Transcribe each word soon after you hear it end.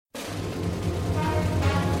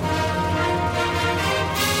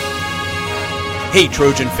Hey,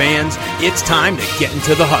 Trojan fans, it's time to get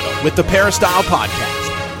into the huddle with the Peristyle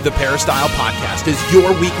Podcast. The Peristyle Podcast is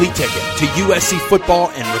your weekly ticket to USC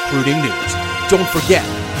football and recruiting news. Don't forget,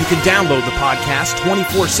 you can download the podcast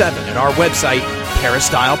 24/7 at our website,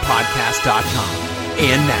 peristylepodcast.com.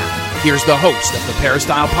 And now, here's the host of the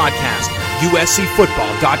Peristyle Podcast,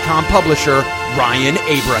 USCFootball.com publisher, Ryan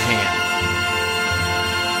Abraham.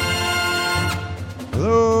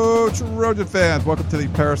 Hello, Trojan fans. Welcome to the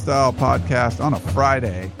Peristyle Podcast on a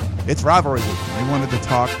Friday. It's rivalry week. We wanted to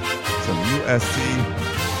talk some USC,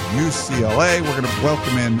 UCLA. We're going to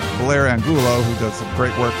welcome in Blair Angulo, who does some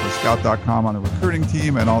great work for Scout.com on the recruiting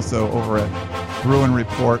team and also over at Bruin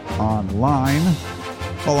Report Online.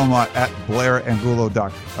 Follow him at Blair Angulo,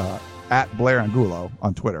 at Blair Angulo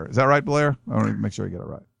on Twitter. Is that right, Blair? I want to make sure you get it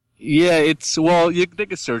right. Yeah, they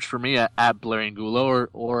could search for me at Blair Angulo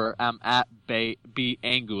or I'm at B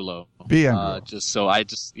Angulo. B Angulo. I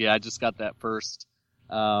just got that first.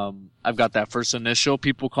 I've got that first initial.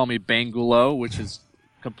 People call me Bangulo, which is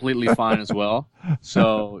completely fine as well.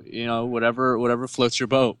 So, whatever floats your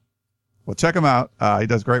boat. Well, check him out. He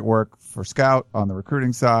does great work for Scout on the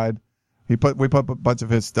recruiting side. We put a bunch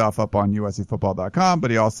of his stuff up on USCFootball.com,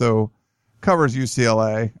 but he also covers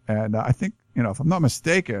UCLA. And I think, if I'm not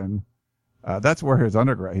mistaken, that's where his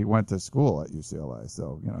undergrad. He went to school at UCLA.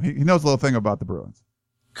 So, he knows a little thing about the Bruins.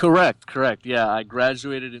 Correct. Yeah, I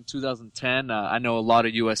graduated in 2010. I know a lot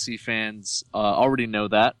of USC fans already know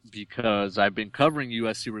that because I've been covering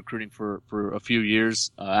USC recruiting for a few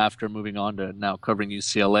years after moving on to now covering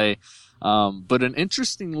UCLA. But an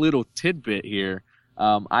interesting little tidbit here.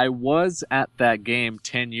 I was at that game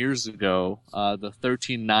 10 years ago, the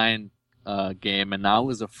 13-9 game, and I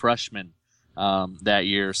was a freshman that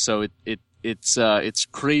year. So it's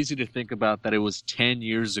crazy to think about that it was 10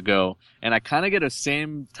 years ago. And I kind of get a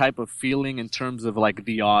same type of feeling in terms of like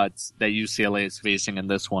the odds that UCLA is facing in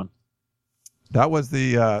this one. That was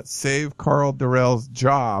the save Karl Dorrell's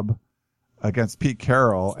job against Pete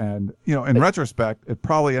Carroll. And, in retrospect, it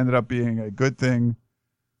probably ended up being a good thing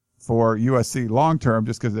for USC long term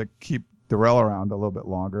just because it keep Dorrell around a little bit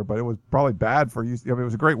longer. But it was probably bad for UCLA. It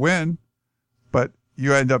was a great win, but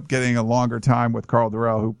you end up getting a longer time with Karl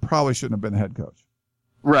Dorrell, who probably shouldn't have been the head coach.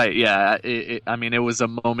 Right, yeah. It was a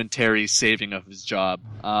momentary saving of his job.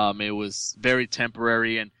 It was very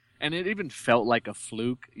temporary, and it even felt like a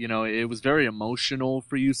fluke. It was very emotional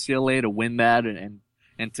for UCLA to win that and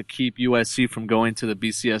to keep USC from going to the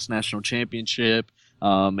BCS National Championship.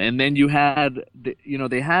 And then you had,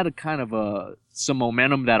 they had a kind of some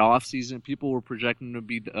momentum that offseason. People were projecting to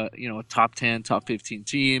be, a top 10, top 15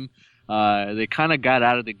 team. They kind of got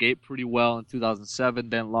out of the gate pretty well in 2007,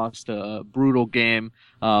 then lost a brutal game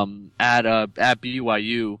at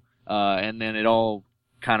BYU, and then it all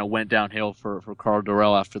kind of went downhill for Karl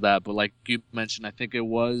Dorrell after that. But like you mentioned, I think it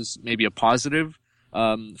was maybe a positive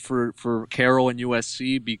for Carroll and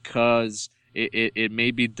USC because it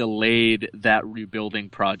maybe delayed that rebuilding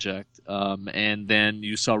project. And then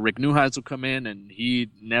you saw Rick Neuheisel come in, and he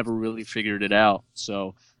never really figured it out.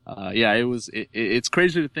 So. It's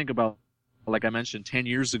crazy to think about, like I mentioned, 10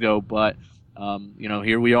 years ago, but,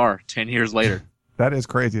 here we are 10 years later. That is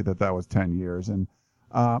crazy that was 10 years. And,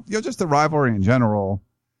 just the rivalry in general,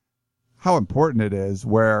 how important it is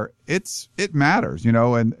where it matters,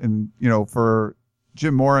 and, for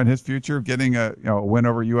Jim Mora and his future, getting a win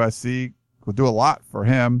over USC will do a lot for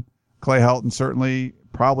him. Clay Helton certainly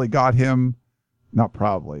probably got him, not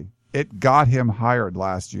probably. It got him hired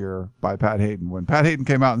last year by Pat Hayden. When Pat Hayden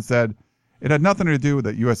came out and said it had nothing to do with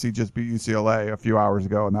that USC just beat UCLA a few hours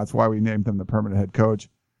ago, and that's why we named him the permanent head coach.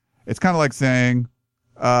 It's kind of like saying,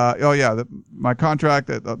 my contract,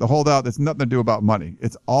 the holdout, it's nothing to do about money.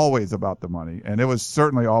 It's always about the money, and it was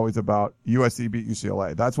certainly always about USC beat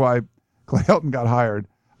UCLA. That's why Clay Helton got hired.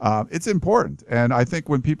 It's important, and I think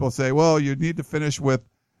when people say, well, you need to finish with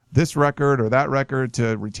this record or that record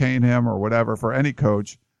to retain him or whatever for any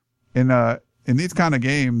coach, in these kind of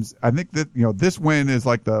games, I think that, this win is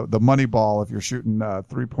like the money ball if you're shooting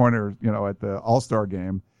 3-pointers, at the All-Star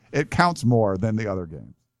game. It counts more than the other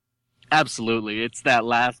games. Absolutely. It's that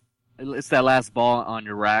last ball on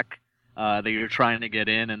your rack that you're trying to get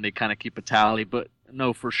in, and they kind of keep a tally. But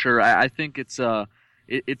no, for sure. I think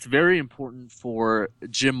it's very important for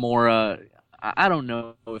Jim Mora. I don't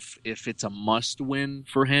know if it's a must win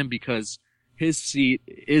for him because his seat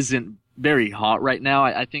isn't very hot right now.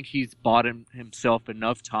 I think he's bought himself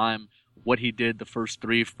enough time what he did the first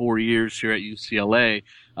 3-4 years here at UCLA.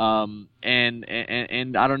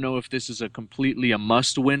 And I don't know if this is completely a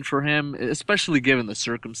must win for him, especially given the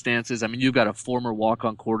circumstances. I mean, you've got a former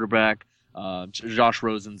walk-on quarterback Josh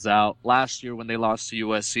Rosen's out. Last year when they lost to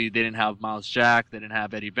USC, they didn't have Miles Jack, they didn't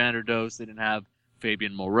have Eddie Vanderdoes, they didn't have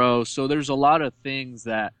Fabian Moreau. So there's a lot of things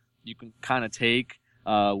that you can kind of take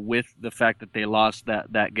with the fact that they lost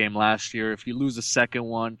that game last year. If you lose a second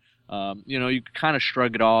one, you can kind of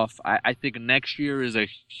shrug it off. I think next year is a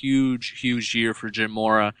huge year for Jim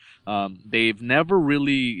Mora. They've never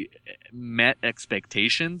really met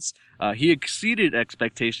expectations. He exceeded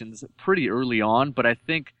expectations pretty early on, but I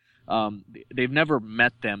think they've never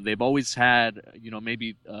met them. They've always had,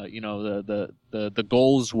 maybe the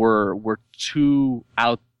goals were too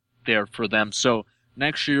out there for them. So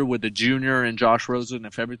next year with the junior and Josh Rosen,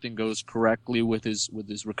 if everything goes correctly with his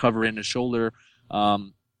recovery in his shoulder,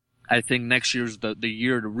 I think next year's the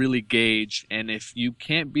year to really gauge. And if you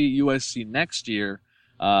can't beat USC next year,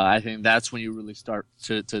 I think that's when you really start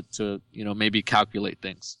to maybe calculate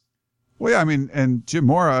things. Well, yeah, I mean, and Jim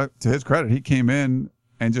Mora, to his credit, he came in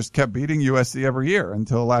and just kept beating USC every year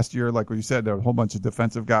until last year. Like what you said, there were a whole bunch of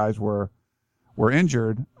defensive guys were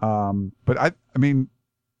injured. But I mean,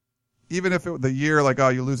 even if the year, like,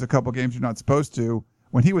 you lose a couple games you're not supposed to,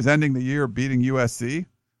 when he was ending the year beating USC,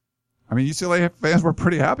 I mean, UCLA fans were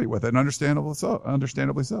pretty happy with it, and understandably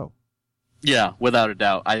so. Yeah, without a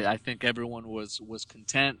doubt. I think everyone was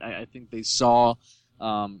content. I think they saw,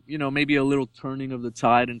 maybe a little turning of the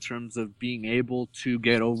tide in terms of being able to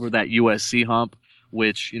get over that USC hump,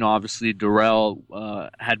 which, obviously Durrell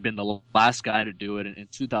had been the last guy to do it in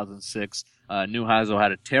 2006. Neuheisel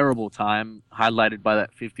had a terrible time, highlighted by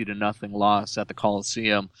that 50-0 loss at the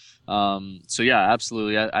Coliseum. So yeah,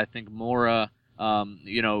 absolutely. I think Mora,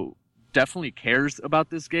 definitely cares about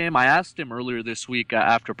this game. I asked him earlier this week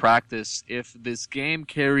after practice if this game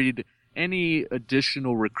carried any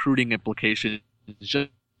additional recruiting implications, just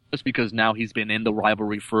because now he's been in the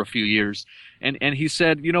rivalry for a few years. And he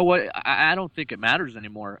said, you know what, I don't think it matters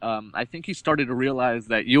anymore. I think he started to realize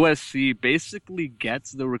that USC basically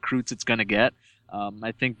gets the recruits it's going to get.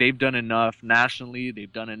 I think they've done enough nationally.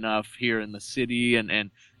 They've done enough here in the city,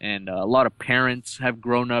 and a lot of parents have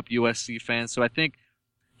grown up USC fans. So I think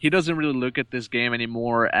he doesn't really look at this game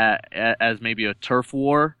anymore as maybe a turf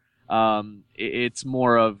war. It's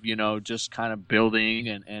more of, just kind of building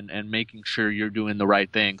and making sure you're doing the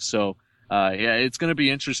right thing. So, it's going to be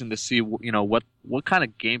interesting to see, what kind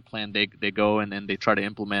of game plan they go and they try to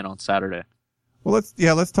implement on Saturday. Well,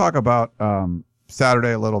 let's talk about,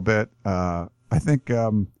 Saturday a little bit. I think, I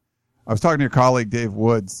was talking to your colleague, Dave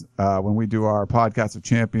Woods, when we do our podcast of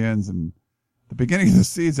champions, and the beginning of the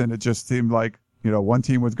season, it just seemed like, one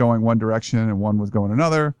team was going one direction and one was going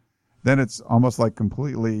another. Then it's almost like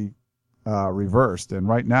completely reversed. And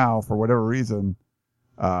right now, for whatever reason,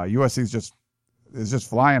 USC is just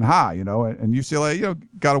flying high, and UCLA,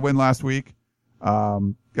 got a win last week. I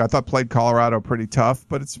thought played Colorado pretty tough,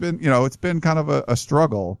 but it's been kind of a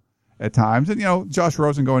struggle at times. And, Josh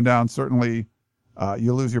Rosen going down, certainly,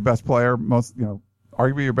 you lose your best player,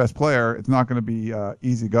 arguably your best player. It's not going to be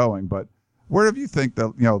easy going, but where do you think that,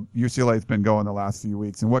 UCLA's been going the last few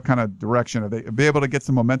weeks, and what kind of direction are they be able to get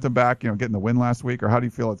some momentum back, getting the win last week, or how do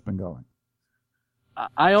you feel it's been going?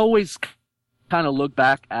 I always kind of look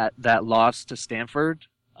back at that loss to Stanford.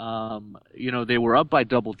 They were up by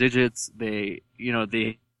double digits. They've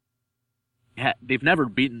never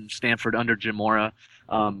beaten Stanford under Jim Mora.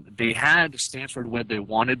 They had Stanford where they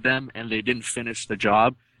wanted them, and they didn't finish the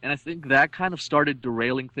job. And I think that kind of started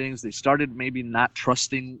derailing things. They started maybe not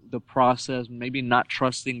trusting the process, maybe not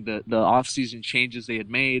trusting the off-season changes they had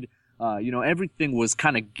made. Everything was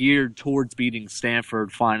kind of geared towards beating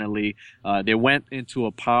Stanford finally. They went into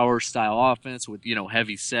a power-style offense with,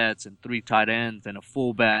 heavy sets and 3 tight ends and a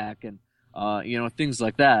fullback and, things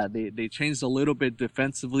like that. They changed a little bit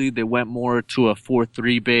defensively. They went more to a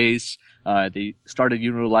 4-3 base. They started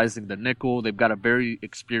utilizing the nickel. They've got a very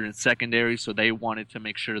experienced secondary, so they wanted to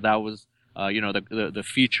make sure that was, the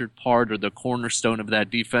featured part or the cornerstone of that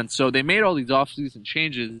defense. So they made all these offseason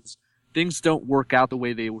changes. Things don't work out the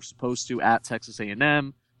way they were supposed to at Texas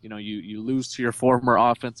A&M. You lose to your former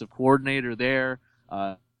offensive coordinator there.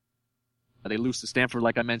 They lose to Stanford,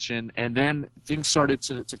 like I mentioned, and then things started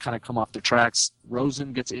to kind of come off the tracks.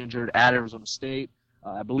 Rosen gets injured at Arizona State.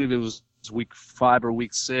 I believe it was week 5 or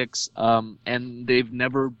week 6, and they've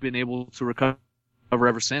never been able to recover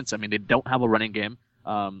ever since. I mean, they don't have a running game.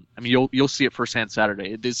 You'll see it firsthand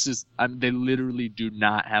Saturday. They literally do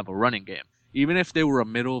not have a running game. Even if they were a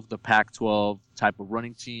middle of the Pac-12 type of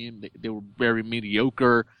running team, they were very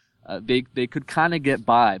mediocre. They could kind of get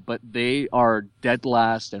by, but they are dead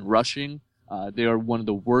last in rushing. They are one of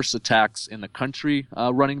the worst attacks in the country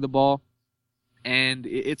running the ball. And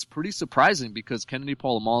it's pretty surprising because Kennedy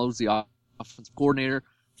Polamalu is the offensive coordinator,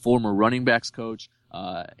 former running backs coach.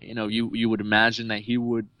 You would imagine that he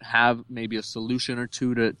would have maybe a solution or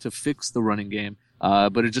two to fix the running game.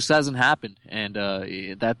 But it just hasn't happened. And,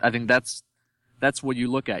 I think that's what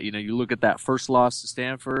you look at. You look at that first loss to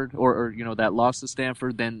Stanford or that loss to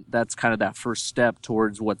Stanford, then that's kind of that first step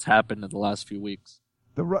towards what's happened in the last few weeks.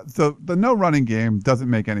 The no running game doesn't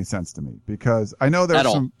make any sense to me because I know there's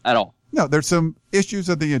at all. No, there's some issues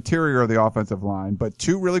at the interior of the offensive line, but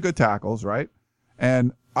 2 really good tackles, right?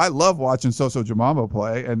 And I love watching Soso Jamamo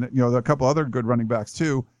play and, a couple other good running backs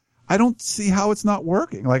too. I don't see how it's not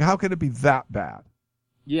working. Like, how could it be that bad?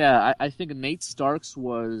 Yeah, I think Nate Starks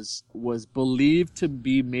was believed to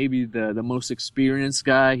be maybe the most experienced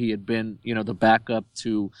guy. He had been, the backup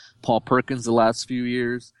to Paul Perkins the last few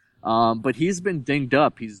years. But he's been dinged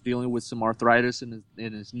up. He's dealing with some arthritis in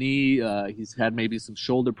his knee. He's had maybe some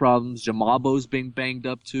shoulder problems. Jamabo's been banged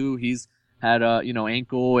up too. He's had,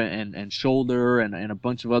 ankle and shoulder and a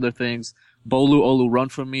bunch of other things. Bolu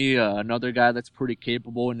Olurunfemi, another guy that's pretty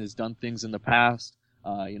capable and has done things in the past.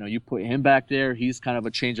 You put him back there. He's kind of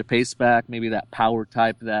a change of pace back, maybe that power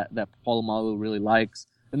type that Polamalu really likes.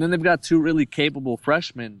 And then they've got 2 really capable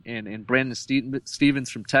freshmen in Brandon Stevens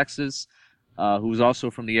from Texas, who's also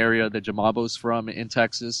from the area that Jamabo's from in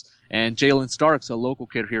Texas, and Jalen Starks, a local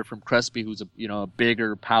kid here from Crespi, who's a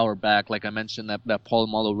bigger power back, like I mentioned, that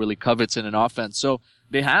Polamalu really covets in an offense. So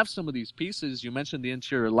they have some of these pieces. You mentioned the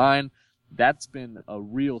interior line. That's been a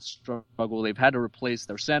real struggle. They've had to replace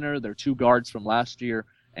their center, their 2 guards from last year,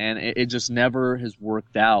 and it just never has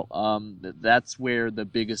worked out. That's where the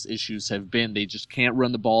biggest issues have been. They just can't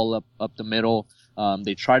run the ball up the middle.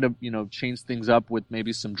 They try to, change things up with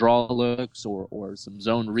maybe some draw looks or some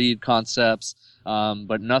zone read concepts,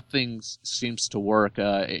 but nothing seems to work.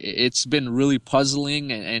 It's been really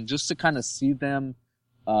puzzling, and just to kind of see them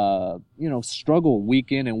struggle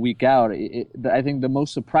week in and week out. I think the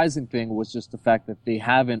most surprising thing was just the fact that they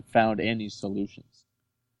haven't found any solutions.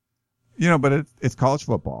 But it's college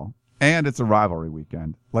football and it's a rivalry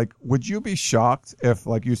weekend. Like, would you be shocked if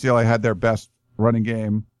UCLA had their best running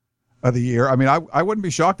game of the year? I mean, I wouldn't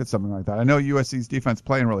be shocked at something like that. I know USC's defense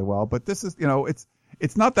playing really well, but this is,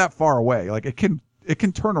 it's not that far away. Like, it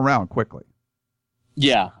can turn around quickly.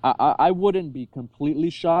 Yeah, I wouldn't be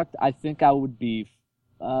completely shocked. I think I would be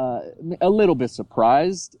a little bit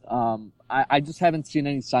surprised. I just haven't seen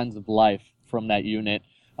any signs of life from that unit.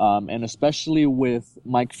 And especially with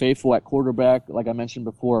Mike Faithful at quarterback, like I mentioned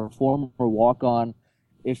before, a former walk-on,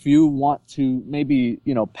 if you want to maybe,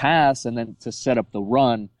 pass and then to set up the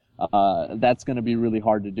run, that's going to be really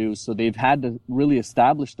hard to do. So they've had to really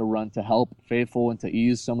establish the run to help Faithful and to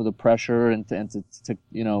ease some of the pressure and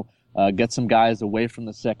to get some guys away from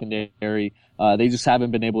the secondary. They just haven't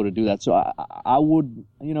been able to do that. So I would,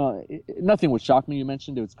 nothing would shock me. You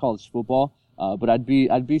mentioned it was college football, but I'd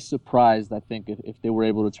be surprised, I think, if they were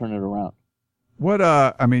able to turn it around.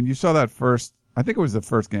 You saw that first, I think it was the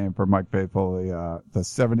first game for Mike Faithful, the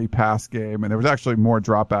 70 pass game, and there was actually more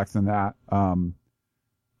dropbacks than that.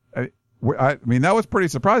 That was pretty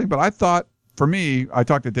surprising, but I thought, for me, I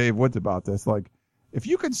talked to Dave Woods about this, like, if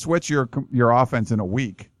you could switch your offense in a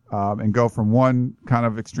week, and go from one kind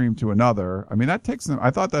of extreme to another, that takes them.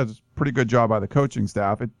 I thought that was a pretty good job by the coaching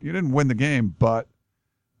staff. You didn't win the game, but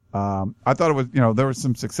I thought it was, there was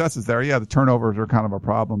some successes there. Yeah, the turnovers are kind of a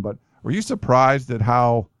problem, but were you surprised at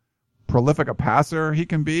how prolific a passer he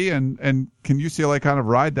can be? And can UCLA kind of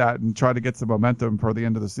ride that and try to get some momentum for the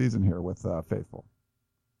end of the season here with Faithful?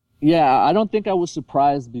 Yeah, I don't think I was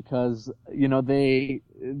surprised because,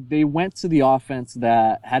 they went to the offense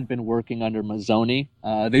that had been working under Mazzoni.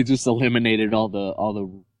 They just eliminated all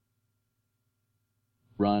the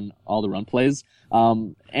run plays.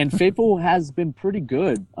 And Faithful has been pretty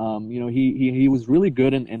good. He was really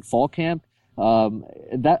good in fall camp.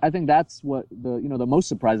 I think that's what the most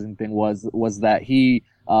surprising thing was that he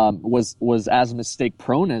was as mistake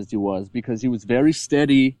prone as he was, because he was very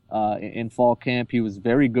steady in fall camp. He was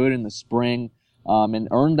very good in the spring, and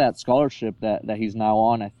earned that scholarship that he's now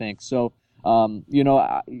on, I think. So,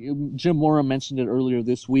 Jim Mora mentioned it earlier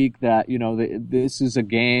this week that, this is a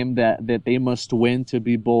game that they must win to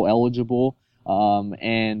be bowl eligible.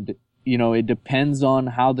 And it depends on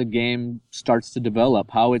how the game starts to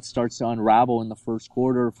develop, how it starts to unravel in the first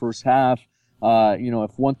quarter, first half.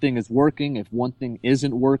 If one thing is working, if one thing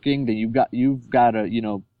isn't working, then you've got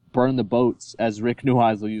to, burn the boats, as Rick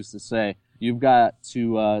Neuheisel used to say. You've got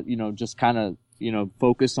to, just kind of,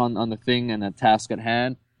 focus on the thing and the task at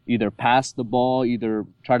hand, either pass the ball, either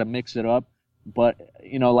try to mix it up. But,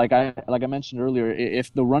 like I mentioned earlier,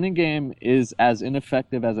 if the running game is as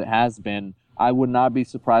ineffective as it has been, I would not be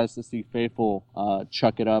surprised to see Faithful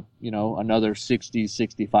chuck it up, another 60,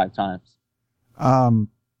 65 times.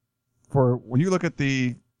 For when you look at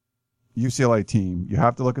the UCLA team, you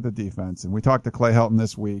have to look at the defense. And we talked to Clay Helton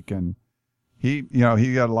this week, and he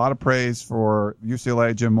got a lot of praise for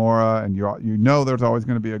UCLA, Jim Mora, and there's always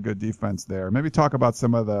going to be a good defense there. Maybe talk about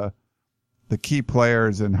some of the key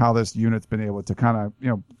players and how this unit's been able to kind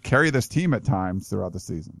of, carry this team at times throughout the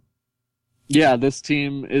season. Yeah, this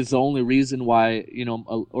team is the only reason why,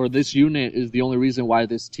 or this unit is the only reason why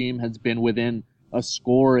this team has been within a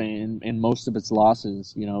score in most of its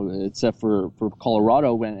losses, except for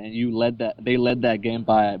Colorado, and they led that game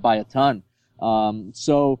by a ton.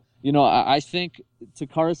 So, I think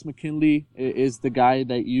Takkarist McKinley is the guy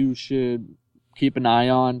that you should keep an eye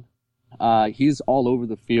on. He's all over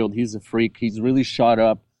the field. He's a freak. He's really shot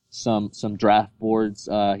up some draft boards.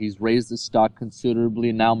 He's raised his stock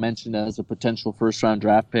considerably, now mentioned as a potential first round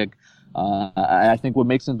draft pick. I think what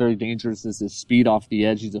makes him very dangerous is his speed off the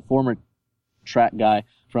edge. He's a former track guy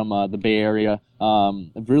from the Bay Area.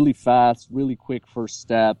 Really fast, really quick first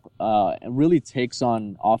step, and really takes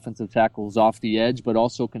on offensive tackles off the edge, but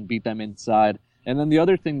also can beat them inside. And then the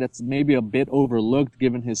other thing that's maybe a bit overlooked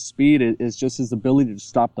given his speed is just his ability to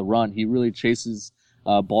stop the run. He really chases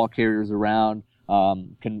ball carriers around,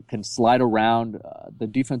 can slide around. The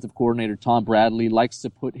defensive coordinator, Tom Bradley, likes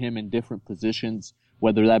to put him in different positions,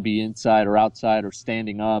 whether that be inside or outside or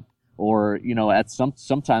standing up. Or,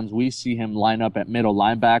 sometimes we see him line up at middle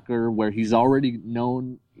linebacker where he's already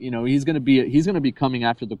known, he's going to be coming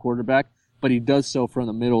after the quarterback, but he does so from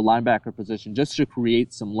the middle linebacker position just to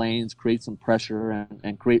create some lanes, create some pressure,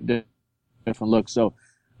 and create different looks. So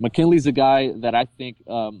McKinley's a guy that I think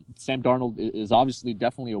Sam Darnold is obviously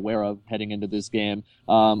definitely aware of heading into this game.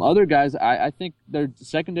 Other guys, I think their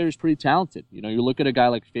secondary is pretty talented. You look at a guy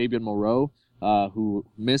like Fabian Moreau, who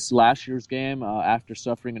missed last year's game after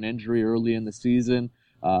suffering an injury early in the season.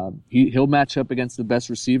 He'll match up against the best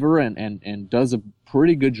receiver and does a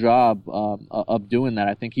pretty good job of doing that.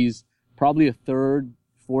 I think he's probably a third,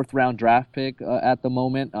 fourth round draft pick at the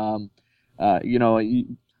moment.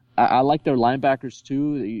 I like their linebackers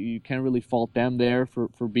too. You can't really fault them there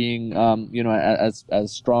for being as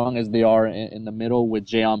strong as they are in the middle with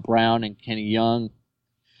Jayon Brown and Kenny Young.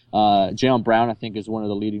 Jayon Brown, I think, is one of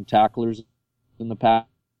the leading tacklers in the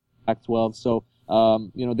Pac-12. So,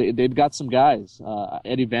 they've got some guys.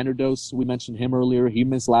 Eddie Vanderdoes, we mentioned him earlier. He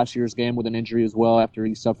missed last year's game with an injury as well after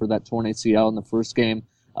he suffered that torn ACL in the first game.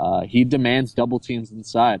 He demands double teams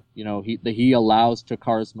inside. He allows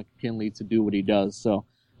Takkarist McKinley to do what he does. So,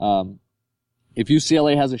 if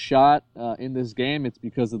UCLA has a shot in this game, it's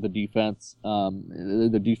because of the defense.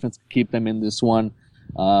 The defense can keep them in this one.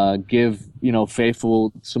 Give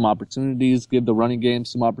Faithful some opportunities, give the running game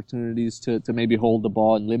some opportunities to maybe hold the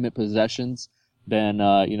ball and limit possessions, then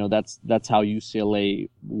that's how UCLA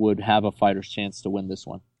would have a fighter's chance to win this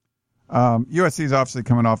one. USC is obviously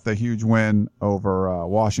coming off the huge win over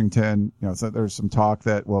Washington. So there's some talk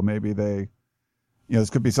that maybe they, this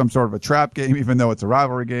could be some sort of a trap game, even though it's a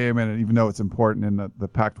rivalry game and even though it's important in the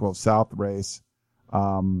Pac-12 South race.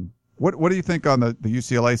 What do you think on the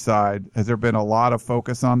UCLA side? Has there been a lot of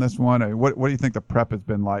focus on this one? I mean, what do you think the prep has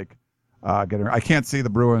been like? I can't see the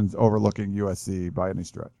Bruins overlooking USC by any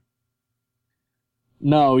stretch.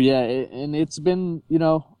 No, yeah, and it's been,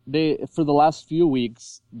 they for the last few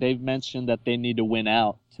weeks they've mentioned that they need to win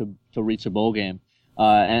out to reach a bowl game,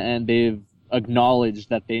 and they've acknowledged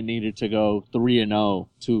that they needed to go 3-0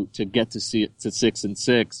 to get to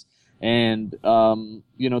 6-6. And,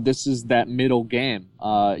 this is that middle game.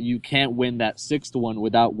 You can't win that 6th one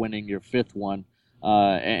without winning your 5th one.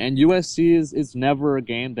 And USC is never a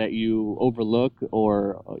game that you overlook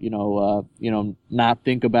or, not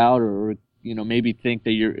think about or, maybe think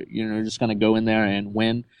that you're just going to go in there and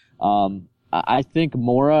win. I think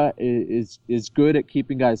Mora is good at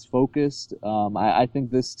keeping guys focused. I think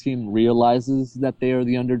this team realizes that they are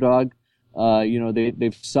the underdog.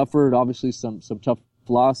 They've suffered obviously some tough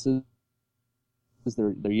losses.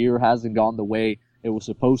 Their year hasn't gone the way it was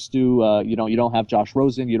supposed to. You don't have Josh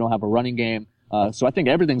Rosen. You don't have a running game. So I think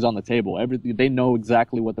everything's on the table. They know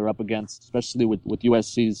exactly what they're up against, especially with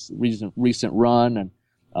USC's recent run and,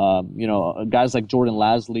 guys like Jordan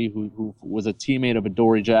Lasley, who was a teammate of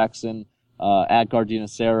Adoree Jackson, at Gardena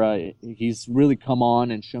Serra. He's really come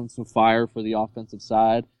on and shown some fire for the offensive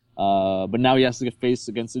side. But now he has to face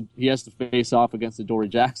off against Adoree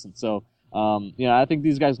Jackson. So, I think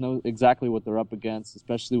these guys know exactly what they're up against,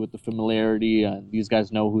 especially with the familiarity. These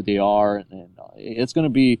guys know who they are, and it's going to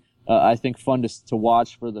be, I think, fun to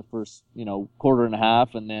watch for the first, quarter and a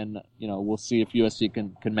half, and then, we'll see if USC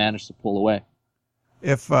can manage to pull away.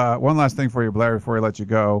 If one last thing for you, Blair, before we let you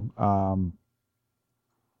go,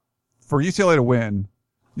 for UCLA to win,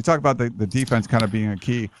 you talk about the defense kind of being a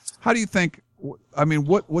key. How do you think? I mean,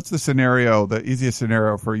 what's the scenario, the easiest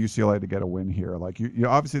scenario for UCLA to get a win here? Like, you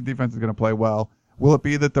obviously the defense is going to play well. Will it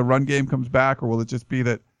be that the run game comes back, or will it just be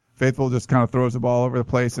that Faithful just kind of throws the ball over the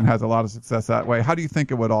place and has a lot of success that way? How do you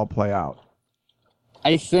think it would all play out?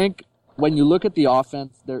 I think when you look at the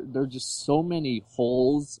offense, there are just so many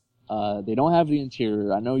holes. They don't have the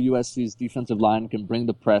interior. I know USC's defensive line can bring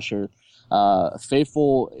the pressure.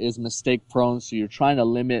 Faithful is mistake prone, so you're trying to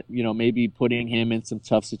limit, maybe putting him in some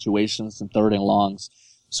tough situations, some third and longs.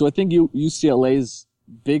 So I think UCLA's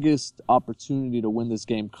biggest opportunity to win this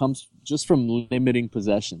game comes just from limiting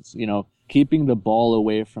possessions, keeping the ball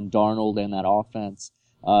away from Darnold and that offense,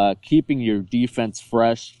 keeping your defense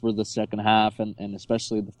fresh for the second half and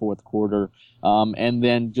especially the fourth quarter, and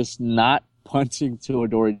then just not punting to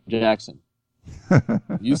Adoree Jackson.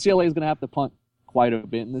 UCLA is going to have to punt quite a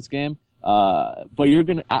bit in this game. But you're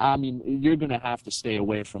gonna have to stay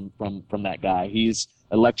away from that guy. He's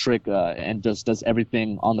electric, and just does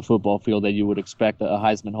everything on the football field that you would expect a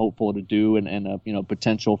Heisman hopeful to do, and a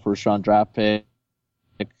potential first-round draft pick.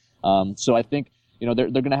 So I think,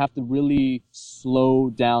 they're gonna have to really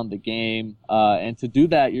slow down the game, and to do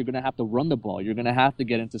that, you're gonna have to run the ball. You're gonna have to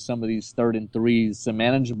get into some of these 3rd and 3s, some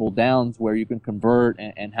manageable downs where you can convert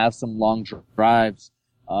and have some long drives,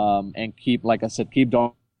 and keep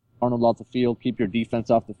Darnold off the field, keep your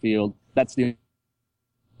defense off the field. That's the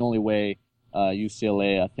only way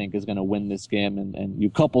UCLA, I think, is going to win this game. And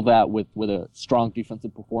you couple that with a strong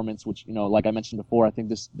defensive performance, which, like I mentioned before, I think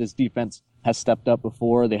this defense has stepped up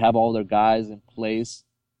before. They have all their guys in place.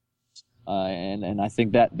 And I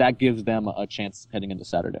think that gives them a chance heading into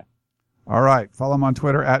Saturday. All right. Follow him on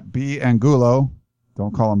Twitter at @BAngulo.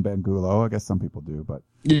 Don't call him Bangulo. I guess some people do, but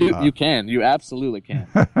you can. You absolutely can.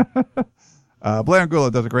 Blair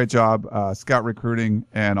Angulo does a great job, scout recruiting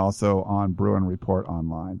and also on Bruin Report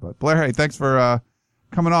Online. But Blair, hey, thanks for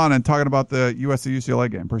coming on and talking about the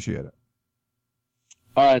USC-UCLA game. Appreciate it.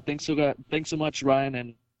 All right. Thanks so much, Ryan,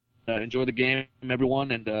 and enjoy the game,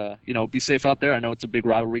 everyone. And, be safe out there. I know it's a big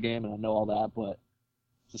rivalry game, and I know all that, but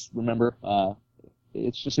just remember,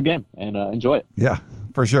 it's just a game, and enjoy it. Yeah,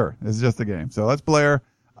 for sure. It's just a game. So that's Blair.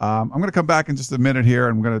 I'm going to come back in just a minute here,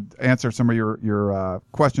 and I'm going to answer some of your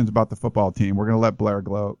questions about the football team. We're going to let Blair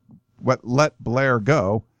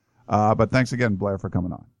go. But thanks again, Blair, for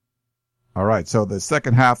coming on. All right, so the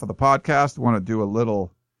second half of the podcast, I want to do a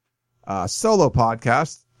little solo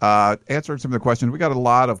podcast, answering some of the questions. We got a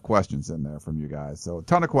lot of questions in there from you guys, so a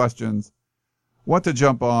ton of questions. Want to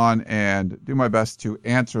jump on and do my best to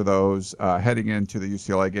answer those heading into the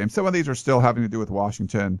UCLA game. Some of these are still having to do with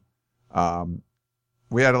Washington.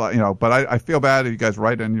 We had a lot, but I feel bad if you guys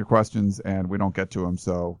write in your questions and we don't get to them.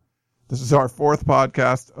 So this is our 4th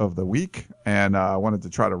podcast of the week, and I wanted to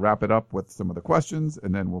try to wrap it up with some of the questions,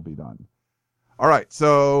 and then we'll be done. All right,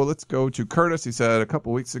 so let's go to Curtis. He said, a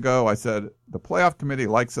couple weeks ago, I said, the playoff committee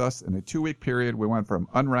likes us. In a 2-week period, we went from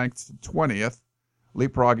unranked to 20th,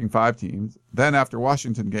 leapfrogging 5 teams. Then after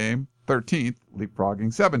Washington game, 13th,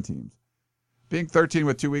 leapfrogging 7 teams. Being 13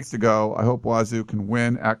 with 2 weeks to go, I hope Wazoo can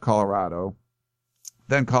win at Colorado.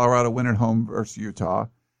 Then Colorado win at home versus Utah,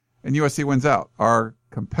 and USC wins out. Our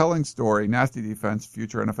compelling story, nasty defense,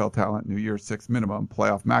 future NFL talent, New Year's 6 minimum,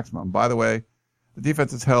 playoff maximum. By the way, the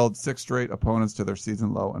defense has held 6 straight opponents to their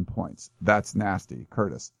season low in points. That's nasty,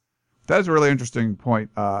 Curtis. That is a really interesting point.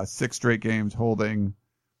 6 straight games holding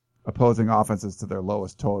opposing offenses to their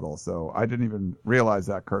lowest total. So I didn't even realize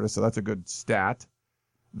that, Curtis. So that's a good stat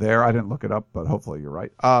there. I didn't look it up, but hopefully you're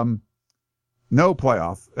right. No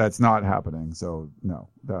playoff. That's not happening. So no,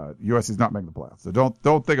 the USC's not making the playoffs. So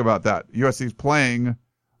don't think about that. USC's playing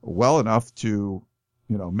well enough to,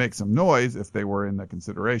 make some noise if they were in the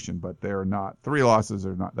consideration, but they're not. 3 losses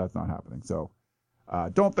are not. That's not happening. So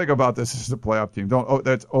don't think about this as a playoff team.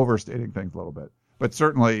 That's overstating things a little bit, but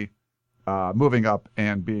certainly moving up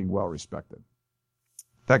and being well respected.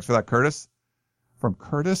 Thanks for that, Curtis. From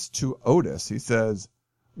Curtis to Otis, he says,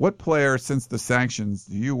 what player since the sanctions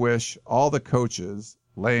do you wish all the coaches,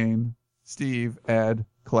 Lane, Steve, Ed,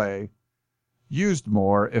 Clay, used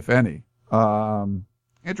more, if any?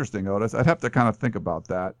 Interesting, Otis. I'd have to kind of think about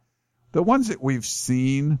that. The ones that we've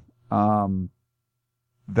seen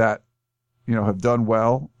that, have done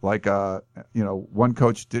well, like, one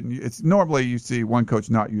coach didn't. It's normally you see one coach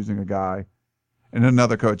not using a guy and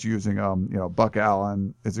another coach using, Buck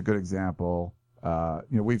Allen is a good example.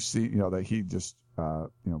 We've seen, that he just,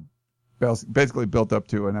 basically built up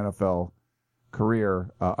to an NFL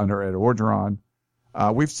career under Ed Orgeron.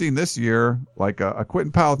 We've seen this year, like a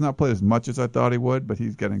Quentin Powell's not played as much as I thought he would, but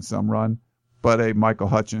he's getting some run. But a Michael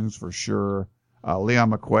Hutchins for sure.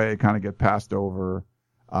 Leon McQuay kind of get passed over.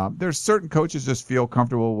 There's certain coaches just feel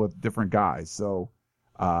comfortable with different guys. So,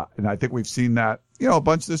 and I think we've seen that, a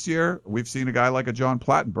bunch this year. We've seen a guy like a John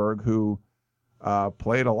Plattenberg who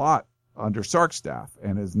played a lot under Sark's staff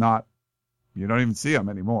and is not, you don't even see him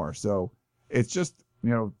anymore. So it's just,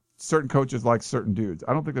 certain coaches like certain dudes.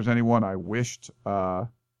 I don't think there's anyone I wished, the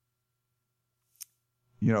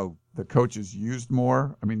coaches used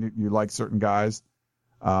more. I mean, you like certain guys.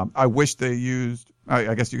 I wish they used,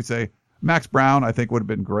 I guess you could say, Max Brown, I think would have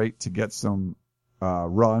been great to get some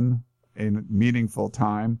run in meaningful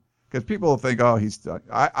time. Because people think, oh,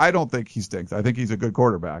 I don't think he stinks. I think he's a good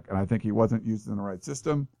quarterback, and I think he wasn't used in the right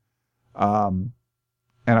system. And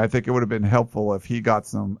I think it would have been helpful if he got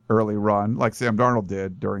some early run, like Sam Darnold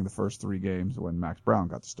did during the first 3 games when Max Brown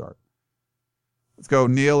got to start. Let's go.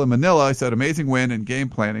 Neil in Manila. He said, amazing win and game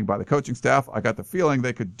planning by the coaching staff. I got the feeling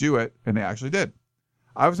they could do it, and they actually did.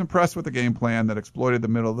 I was impressed with the game plan that exploited the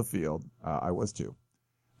middle of the field. I was too.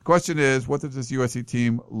 The question is, what does this USC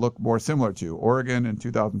team look more similar to? Oregon in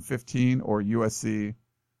 2015 or USC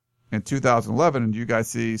in 2011? And do you guys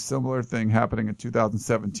see similar thing happening in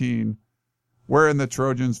 2017, wherein the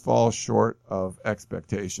Trojans fall short of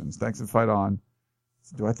expectations? Thanks and fight on.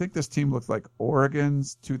 Do I think this team looks like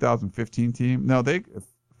Oregon's 2015 team? No, if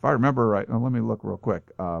I remember right, now let me look real quick.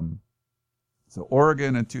 So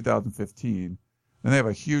Oregon in 2015, and they have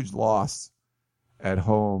a huge loss at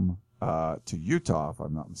home to Utah, if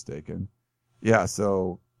I'm not mistaken. Yeah,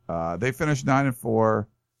 so they finished 9-4,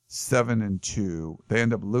 7-2. They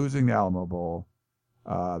end up losing the Alamo Bowl.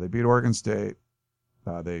 They beat Oregon State.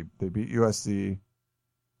 They beat USC.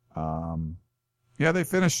 They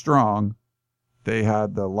finished strong. They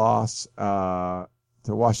had the loss to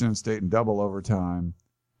Washington State in double overtime.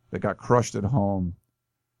 They got crushed at home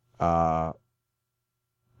by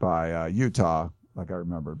Utah, like I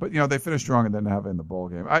remember. But, they finished strong and then have it in the bowl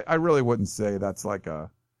game. I really wouldn't say that's like a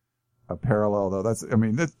parallel, though.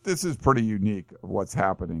 This is pretty unique of what's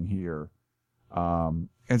happening here. And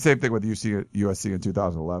same thing with USC in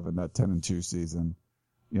 2011, that 10-2 season.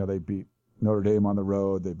 They beat Notre Dame on the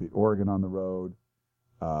road. They beat Oregon on the road.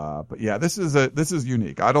 But yeah, this is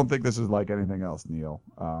unique. I don't think this is like anything else, Neil.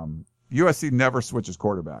 USC never switches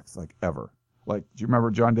quarterbacks, like ever. Like, do you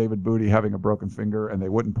remember John David Booty having a broken finger and they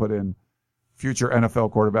wouldn't put in future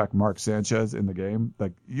NFL quarterback Mark Sanchez in the game?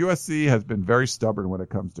 Like, USC has been very stubborn when it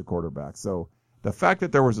comes to quarterbacks. So the fact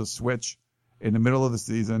that there was a switch in the middle of the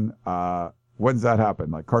season, when's that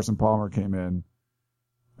happen? Like, Carson Palmer came in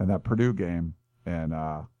that Purdue game, and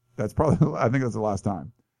that's probably, I think that's the last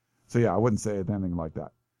time. So yeah, I wouldn't say anything like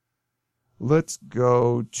that. Let's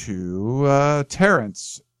go to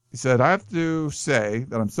Terrence. He said, I have to say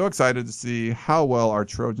that I'm so excited to see how well our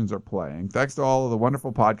Trojans are playing. Thanks to all of the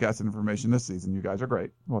wonderful podcasts and information this season. You guys are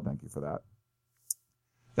great. Well, thank you for that.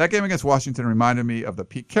 That game against Washington reminded me of the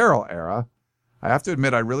Pete Carroll era. I have to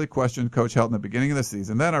admit, I really questioned Coach Helton at the beginning of the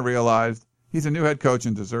season. Then I realized he's a new head coach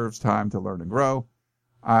and deserves time to learn and grow.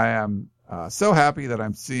 I am so happy that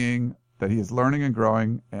I'm seeing that he is learning and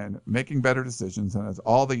growing and making better decisions and has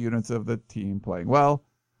all the units of the team playing well.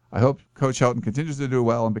 I hope Coach Helton continues to do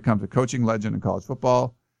well and becomes a coaching legend in college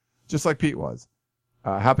football, just like Pete was.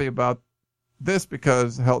 Happy about this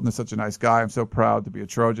because Helton is such a nice guy. I'm so proud to be a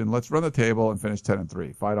Trojan. Let's run the table and finish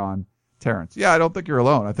 10-3. Fight on, Terrence. Yeah, I don't think you're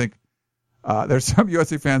alone. I think there's some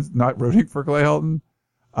USC fans not rooting for Clay Helton,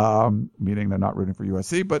 meaning they're not rooting for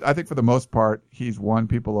USC. But I think for the most part, he's won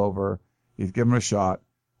people over. He's given him a shot.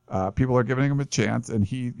 People are giving him a chance,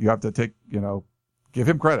 and you have to give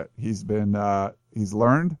him credit. He's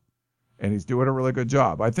learned, and he's doing a really good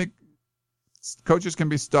job. I think coaches can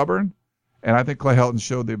be stubborn, and I think Clay Helton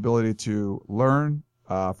showed the ability to learn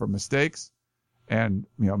from mistakes and,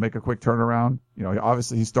 make a quick turnaround.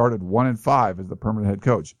 Obviously he started 1-5 as the permanent head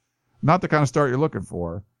coach. Not the kind of start you're looking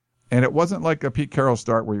for. And it wasn't like a Pete Carroll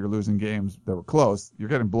start where you're losing games that were close. You're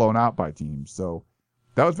getting blown out by teams. So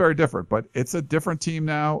that was very different, but it's a different team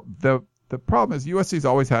now. The problem is USC's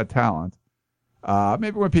always had talent.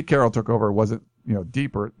 Maybe when Pete Carroll took over, it wasn't,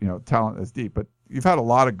 deeper, talent is deep, but you've had a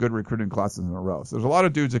lot of good recruiting classes in a row. So there's a lot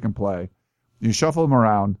of dudes that can play. You shuffle them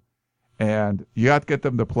around and you have to get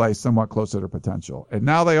them to play somewhat close to their potential. And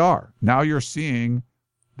now they are. Now you're seeing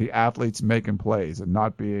the athletes making plays and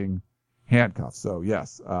not being handcuffed. So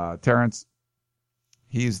yes, Terrence,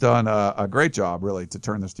 he's done a great job, really, to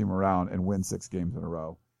turn this team around and win 6 games in a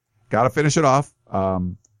row. Got to finish it off.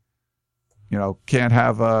 Can't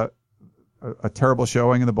have a terrible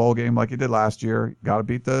showing in the bowl game like he did last year. Got to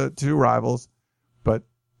beat the 2 rivals. But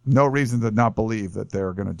no reason to not believe that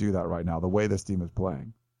they're going to do that right now, the way this team is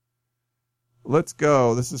playing. Let's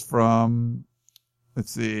go. This is from,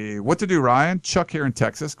 let's see, What to Do, Ryan? Chuck here in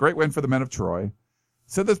Texas. Great win for the men of Troy.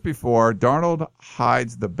 Said this before, Darnold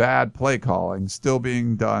hides the bad play calling still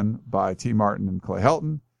being done by T. Martin and Clay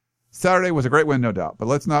Helton. Saturday was a great win, no doubt, but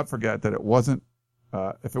let's not forget that it wasn't,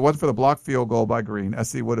 if it wasn't for the blocked field goal by Green,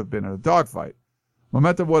 SC would have been in a dogfight.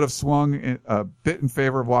 Momentum would have swung a bit in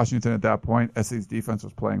favor of Washington at that point. SC's defense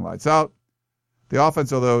was playing lights out. The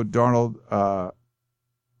offense, although Darnold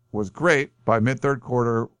was great, by mid-third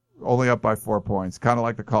quarter, only up by 4 points, kind of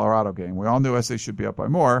like the Colorado game. We all knew SC should be up by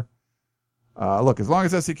more. Look, as long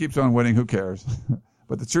as SC keeps on winning, who cares?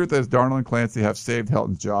 But the truth is Darnold and Clancy have saved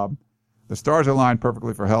Helton's job. The stars aligned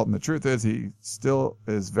perfectly for Helton. The truth is he still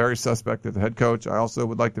is very suspect as the head coach. I also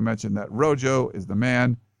would like to mention that Rojo is the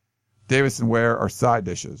man. Davis and Ware are side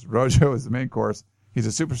dishes. Rojo is the main course. He's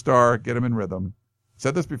a superstar. Get him in rhythm.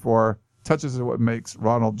 Said this before. Touches are what makes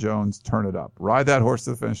Ronald Jones turn it up. Ride that horse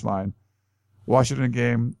to the finish line. Washington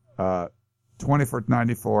game, 20 for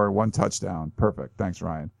 94, 1 touchdown. Perfect. Thanks,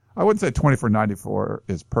 Ryan. I wouldn't say 20 for 94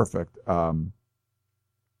 is perfect. I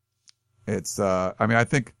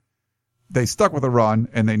think they stuck with a run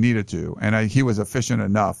and they needed to, and he was efficient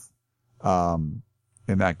enough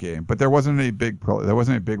in that game. But there wasn't any big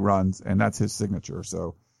runs, and that's his signature.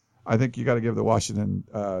 So I think you got to give the Washington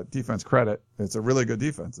defense credit. It's a really good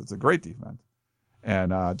defense. It's a great defense,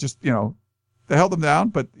 and they held them down,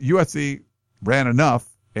 but USC ran enough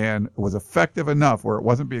and was effective enough where it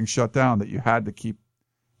wasn't being shut down that you had to keep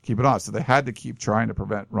it on. So they had to keep trying to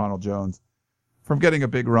prevent Ronald Jones from getting a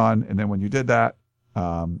big run. And then when you did that,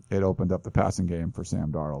 it opened up the passing game for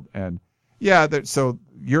Sam Darnold. And yeah, so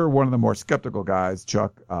you're one of the more skeptical guys,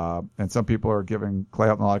 Chuck. And some people are giving Clay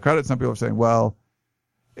Helton a lot of credit. Some people are saying, well,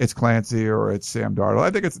 it's Clancy or it's Sam Darnold. I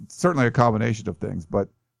think it's certainly a combination of things, but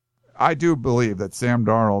I do believe that Sam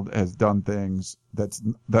Darnold has done things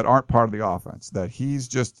that aren't part of the offense, that he's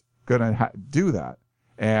just going to do that.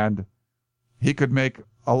 And he could make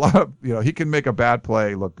he can make a bad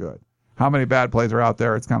play look good. How many bad plays are out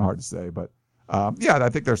there? It's kind of hard to say, but I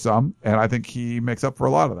think there's some, and I think he makes up for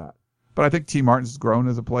a lot of that. But I think T. Martin's grown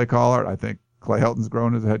as a play caller. I think Clay Helton's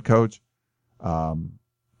grown as a head coach.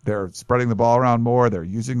 They're spreading the ball around more. They're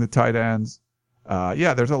using the tight ends.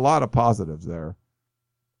 There's a lot of positives there.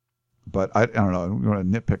 But I don't know. I don't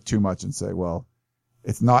want to nitpick too much and say, well,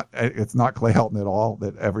 it's not Clay Helton at all,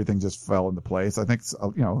 that everything just fell into place. I think,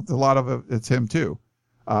 a lot of it, it's him too.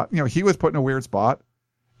 He was put in a weird spot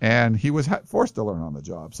and he was forced to learn on the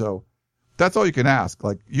job. So that's all you can ask.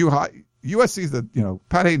 Like USC's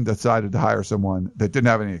Pat Hayden decided to hire someone that didn't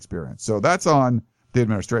have any experience. So that's on the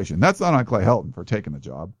administration. That's not on Clay Helton for taking the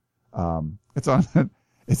job. It's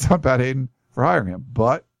on Pat Hayden for hiring him,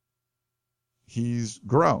 but he's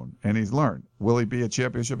grown and he's learned. Will he be a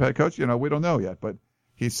championship head coach? We don't know yet, but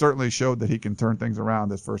he certainly showed that he can turn things around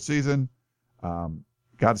this first season.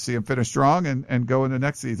 Got to see him finish strong and go into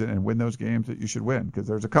next season and win those games that you should win, because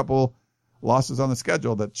there's a couple losses on the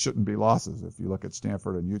schedule that shouldn't be losses. If you look at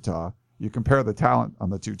Stanford and Utah, you compare the talent on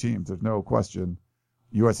the two teams, there's no question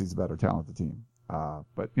USC's a better talented team.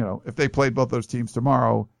 But if they played both those teams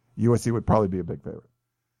tomorrow, USC would probably be a big favorite.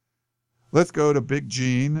 Let's go to Big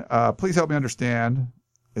Gene. Please help me understand,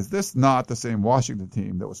 is this not the same Washington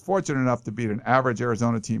team that was fortunate enough to beat an average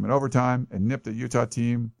Arizona team in overtime and nipped a Utah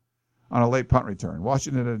team on a late punt return?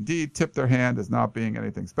 Washington indeed tipped their hand as not being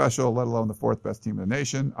anything special, let alone the fourth best team in the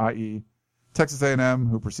nation, i.e. Texas A&M,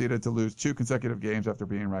 who proceeded to lose 2 consecutive games after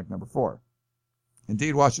being ranked number 4.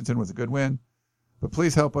 Indeed, Washington was a good win, but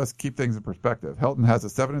please help us keep things in perspective. Helton has a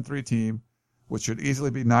 7-3 team, which should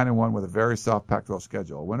easily be 9-1 with a very soft Pac-12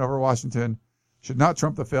 schedule. A win over Washington should not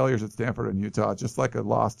trump the failures at Stanford and Utah, just like a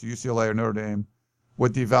loss to UCLA or Notre Dame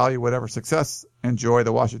would devalue whatever success and joy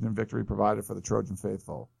the Washington victory provided for the Trojan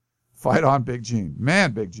faithful. Fight on, Big Gene.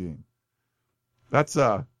 Man, Big Gene. That's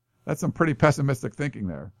some pretty pessimistic thinking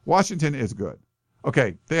there. Washington is good.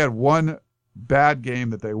 Okay, they had one bad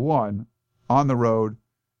game that they won on the road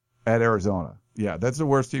at Arizona. Yeah, that's the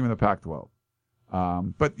worst team in the Pac-12.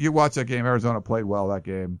 But you watch that game. Arizona played well that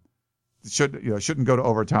game. Shouldn't go to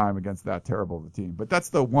overtime against that terrible of a team. But that's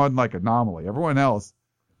the one anomaly. Everyone else,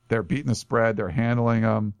 they're beating the spread. They're handling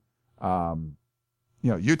them.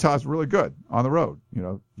 Utah's really good on the road.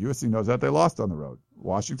 USC knows that. They lost on the road.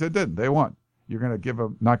 Washington didn't. They won. You're going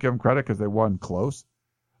to not give them credit because they won close.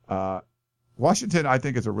 Washington, I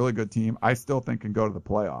think, is a really good team. I still think can go to the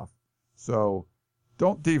playoff. So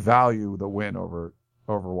don't devalue the win over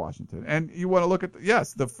Washington. And you want to look at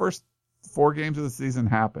the first 4 games of the season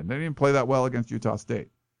happened. They didn't play that well against Utah State.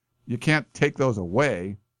 You can't take those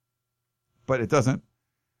away, but it doesn't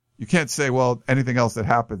you can't say, well, anything else that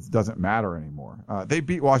happens doesn't matter anymore. They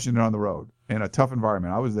beat Washington on the road in a tough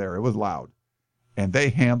environment. I was there. It was loud. And they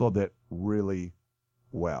handled it really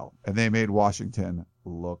well. And they made Washington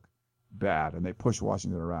look bad. And they pushed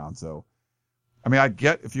Washington around. So, I mean, I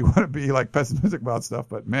get if you want to be like pessimistic about stuff,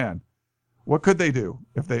 but man, what could they do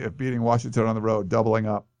if beating Washington on the road, doubling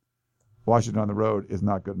up Washington on the road is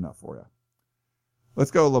not good enough for you?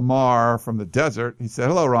 Let's go Lamar from the desert. He said,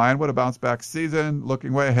 hello, Ryan. What a bounce-back season.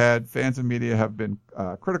 Looking way ahead. Fans and media have been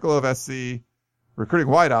critical of SC recruiting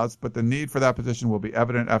wideouts, but the need for that position will be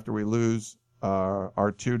evident after we lose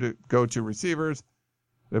our two go-to receivers.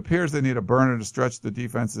 It appears they need a burner to stretch the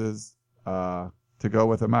defenses to go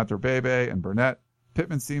with Amateur Bebe and Burnett.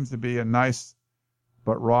 Pittman seems to be a nice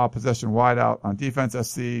but raw possession wideout. On defense,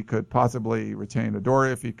 SC could possibly retain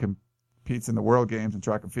Adoree if he competes in the World Games in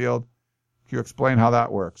track and field. Can you explain how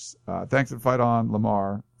that works? Thanks and fight on,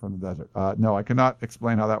 Lamar from the desert. No, I cannot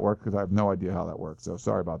explain how that works because I have no idea how that works. So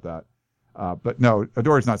sorry about that. But no,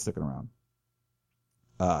 Adoree's not sticking around.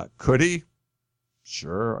 Could he?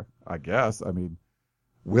 Sure, I guess. I mean,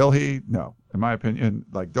 will he? No. In my opinion,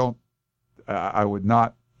 I would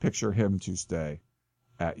not picture him to stay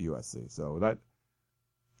at USC. So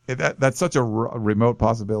that's such a remote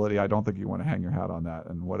possibility. I don't think you want to hang your hat on that.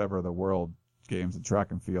 And whatever the World Games in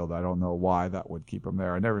track and field, I don't know why that would keep him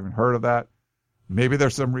there. I never even heard of that. Maybe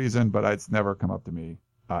there's some reason, but it's never come up to me.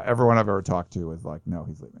 Everyone I've ever talked to is like, no,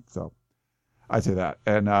 he's leaving. So I say that.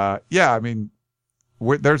 And I mean,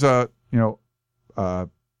 there's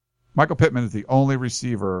Michael Pittman is the only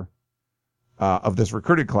receiver of this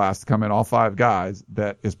recruiting class to come in, all 5 guys,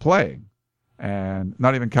 that is playing, and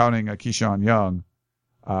not even counting Keyshawn Young,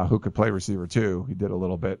 who could play receiver too. He did a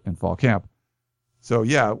little bit in fall camp. So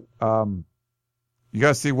you got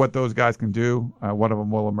to see what those guys can do. One of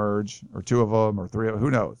them will emerge, or 2 of them, or 3 of them. Who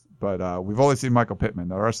knows? But we've only seen Michael Pittman.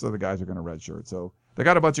 The rest of the guys are going to redshirt. So they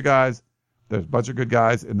got a bunch of guys. There's a bunch of good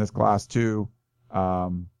guys in this class too.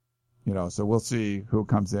 So we'll see who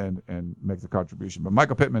comes in and makes a contribution. But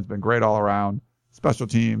Michael Pittman's been great all around. Special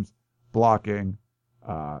teams, blocking,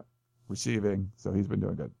 receiving. So he's been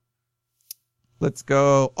doing good. Let's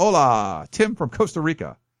go. Hola, Tim from Costa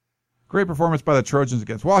Rica. Great performance by the Trojans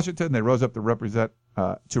against Washington. They rose up to represent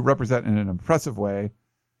in an impressive way.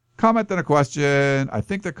 Comment then a question. I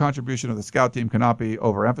think the contribution of the scout team cannot be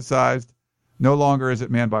overemphasized. No longer is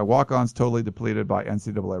it manned by walk-ons, totally depleted by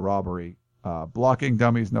NCAA robbery. Blocking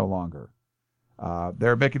dummies no longer.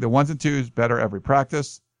 They're making the 1s and 2s better every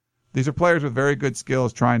practice. These are players with very good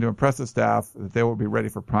skills trying to impress the staff that they will be ready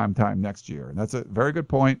for prime time next year. And that's a very good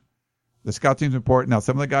point. The scout team's important. Now,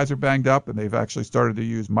 some of the guys are banged up, and they've actually started to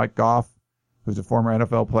use Mike Goff, who's a former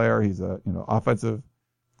NFL player. He's a offensive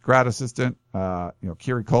grad assistant.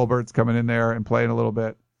 Kiri Colbert's coming in there and playing a little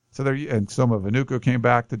bit. So and Soma Vanuku came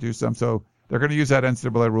back to do some. So they're going to use that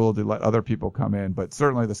NCAA rule to let other people come in. But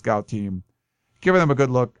certainly the scout team, giving them a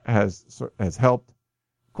good look has helped.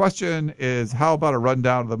 Question is, how about a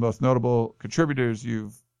rundown of the most notable contributors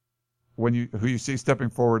who you see stepping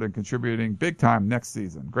forward and contributing big time next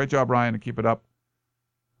season? Great job, Ryan, and keep it up.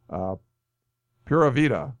 Pura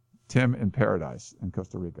Vida, Tim in Paradise in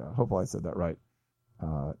Costa Rica. Hopefully I said that right.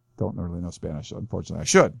 Don't really know Spanish, unfortunately. I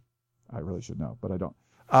should. I really should know, but I don't.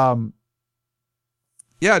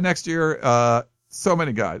 Next year, so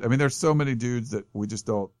many guys. I mean, there's so many dudes that we just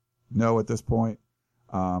don't know at this point.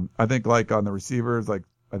 I think on the receivers,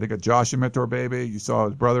 I think a Josh Imatorbhebhe, you saw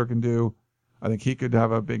his brother can do. I think he could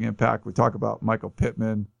have a big impact. We talk about Michael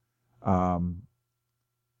Pittman, Olawale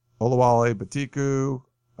Betiku.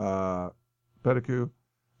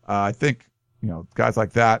 I think, guys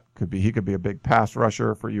like that he could be a big pass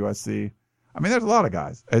rusher for USC. I mean, there's a lot of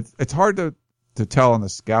guys. It's hard to tell on the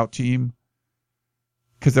scout team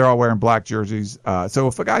because they're all wearing black jerseys. So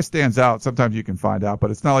if a guy stands out, sometimes you can find out,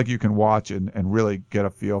 but it's not like you can watch and really get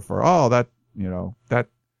a feel for, that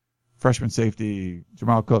freshman safety,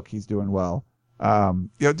 Jamal Cook, he's doing well.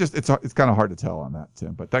 It's kind of hard to tell on that,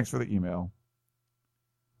 Tim, but thanks for the email.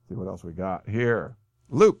 See what else we got here.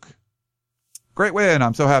 Luke, great win.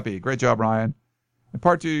 I'm so happy. Great job, Ryan. In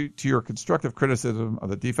part due to your constructive criticism of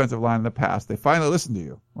the defensive line in the past, they finally listened to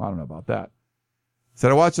you. Well, I don't know about that. Said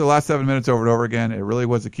I watched the last 7 minutes over and over again. It really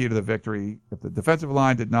was the key to the victory. If the defensive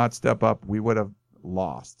line did not step up, we would have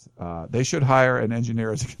lost. They should hire an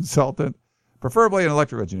engineer as a consultant, preferably an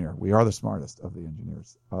electrical engineer. We are the smartest of the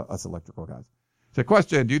engineers, us electrical guys. So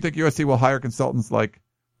question, do you think USC will hire consultants like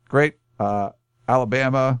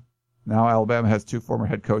Alabama? Now Alabama has 2 former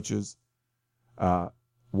head coaches.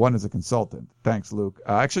 One is a consultant. Thanks, Luke.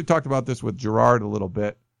 I actually talked about this with Gerard a little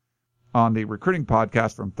bit on the recruiting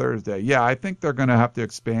podcast from Thursday. Yeah, I think they're going to have to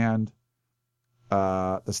expand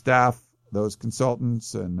the staff, those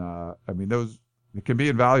consultants, and those, it can be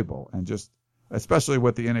invaluable, and just especially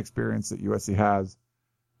with the inexperience that USC has,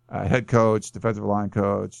 head coach, defensive line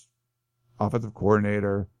coach, offensive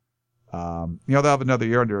coordinator. They'll have another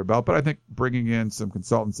year under their belt, but I think bringing in some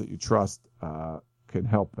consultants that you trust can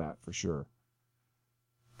help that for sure.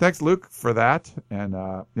 Thanks, Luke, for that. And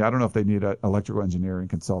I don't know if they need an electrical engineering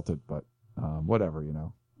consultant, but whatever,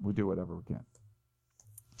 we do whatever we can.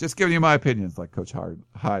 Just giving you my opinions, like Coach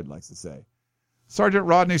Hyde likes to say. Sergeant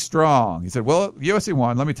Rodney Strong, he said, well, USC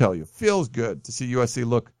won. Let me tell you, feels good to see USC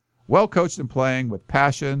look well coached and playing with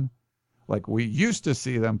passion like we used to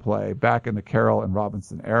see them play back in the Carroll and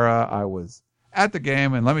Robinson era. I was at the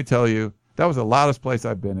game, and let me tell you, that was the loudest place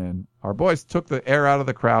I've been in. Our boys took the air out of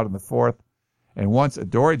the crowd in the fourth, and once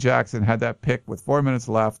Adoree Jackson had that pick with 4 minutes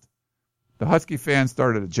left, the Husky fans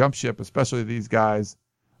started to jump ship, especially these guys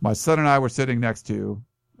my son and I were sitting next to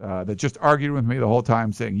that just argued with me the whole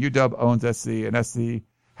time saying UW owns SC and SC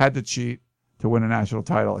had to cheat to win a national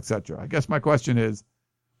title, etc. I guess my question is,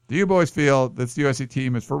 do you boys feel this USC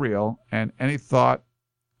team is for real? And any thought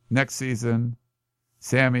next season,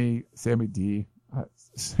 Sammy D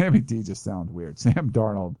just sounds weird. Sam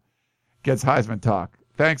Darnold gets Heisman talk.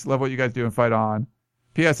 Thanks. Love what you guys do and fight on.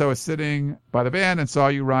 P.S. I was sitting by the band and saw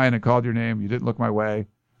you, Ryan, and called your name. You didn't look my way.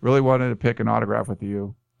 Really wanted to pick an autograph with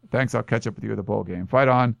you. Thanks. I'll catch up with you at the bowl game. Fight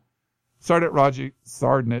on. Excuse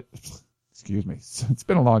me. It's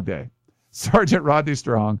been a long day. Sergeant Rodney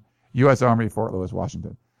Strong, U.S. Army, Fort Lewis,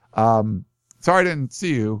 Washington. Sorry I didn't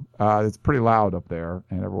see you. It's pretty loud up there,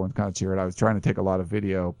 and everyone's kind of cheered. I was trying to take a lot of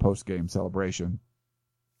video post-game celebration.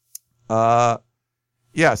 So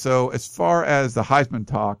as far as the Heisman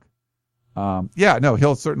talk,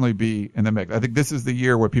 he'll certainly be in the mix. I think this is the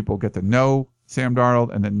year where people get to know Sam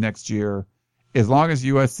Darnold, and then next year, as long as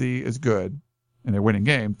USC is good and they're winning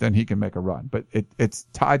games, then he can make a run. But it's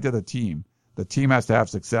tied to the team. The team has to have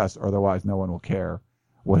success, or otherwise no one will care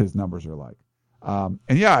what his numbers are like.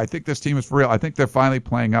 I think this team is for real. I think they're finally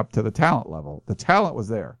playing up to the talent level. The talent was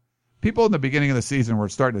there. People in the beginning of the season were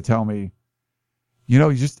starting to tell me,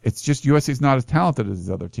 it's just USC's not as talented as these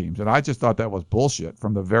other teams. And I just thought that was bullshit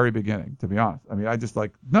from the very beginning, to be honest. I mean,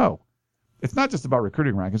 no, it's not just about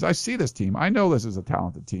recruiting rankings. I see this team. I know this is a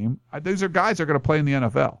talented team. These are guys that are going to play in the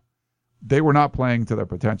NFL. They were not playing to their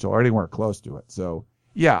potential or anywhere close to it. So,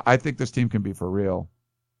 I think this team can be for real.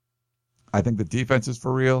 I think the defense is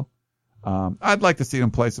for real. I'd like to see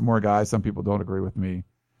them play some more guys. Some people don't agree with me.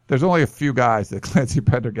 There's only a few guys that Clancy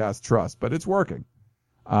Pendergast trusts, but it's working.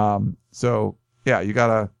 You got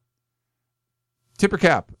to tip your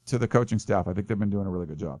cap to the coaching staff. I think they've been doing a really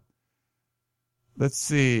good job. Let's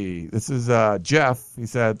see. This is Jeff. He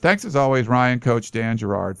said, thanks as always, Ryan, Coach Dan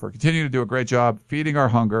Gerard, for continuing to do a great job feeding our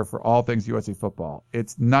hunger for all things USC football.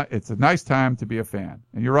 It's a nice time to be a fan.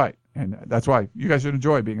 And you're right. And that's why you guys should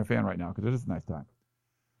enjoy being a fan right now, because it is a nice time.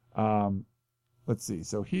 Let's see.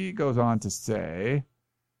 So he goes on to say,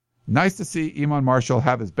 nice to see Iman Marshall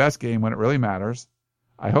have his best game when it really matters.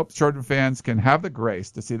 I hope Trojan fans can have the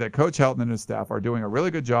grace to see that Coach Helton and his staff are doing a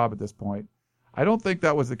really good job at this point. I don't think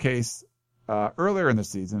that was the case earlier in the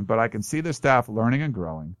season, but I can see the staff learning and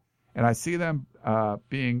growing, and I see them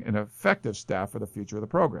being an effective staff for the future of the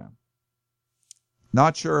program.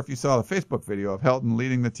 Not sure if you saw the Facebook video of Helton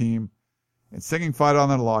leading the team and singing Fight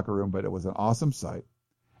On in the locker room, but it was an awesome sight.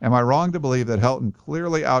 Am I wrong to believe that Helton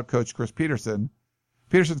clearly outcoached Chris Peterson?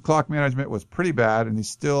 Peterson's clock management was pretty bad, and he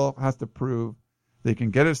still has to prove that he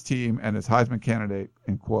can get his team and his Heisman candidate,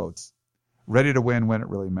 in quotes, ready to win when it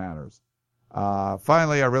really matters.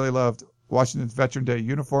 Finally, I really loved Washington's Veteran Day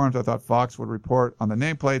uniforms. I thought Fox would report on the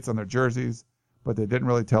nameplates on their jerseys, but they didn't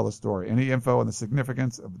really tell the story. Any info on the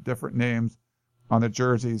significance of different names on the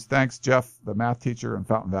jerseys? Thanks, Jeff, the math teacher in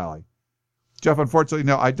Fountain Valley. Jeff, unfortunately,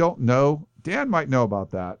 no, I don't know. Dan might know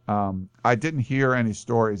about that. I didn't hear any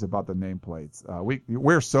stories about the nameplates.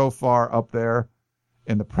 We're so far up there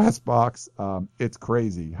in the press box. It's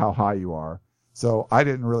crazy how high you are. So I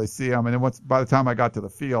didn't really see them. And then by the time I got to the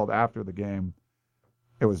field after the game,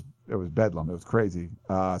 it was bedlam. It was crazy.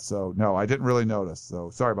 So no, I didn't really notice. So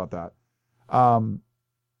sorry about that.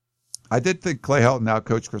 I did think Clay Helton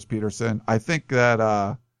outcoached Chris Peterson. I think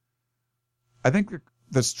that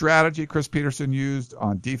the strategy Chris Peterson used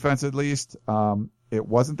on defense, at least, it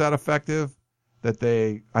wasn't that effective.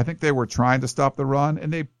 I think they were trying to stop the run,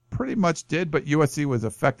 and they pretty much did, but USC was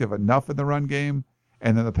effective enough in the run game,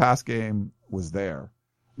 and then the pass game was there.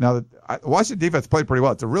 Now, the Washington defense played pretty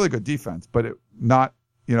well. It's a really good defense, but not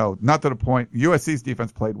to the point. USC's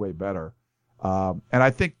defense played way better. And I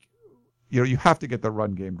think, you have to get the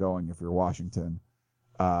run game going if you're Washington.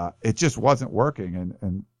 It just wasn't working,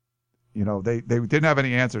 and they didn't have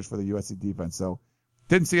any answers for the USC defense. So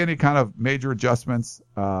didn't see any kind of major adjustments.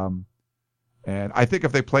 And I think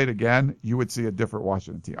if they played again, you would see a different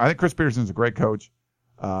Washington team. I think Chris Peterson's a great coach.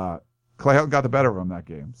 Clay Helton got the better of him that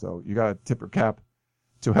game. So you got to tip your cap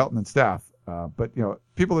to Helton and staff. But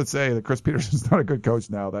people that say that Chris Peterson's not a good coach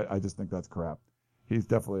now, I just think that's crap. He's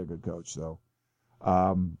definitely a good coach. So,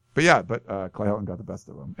 Clay Helton got the best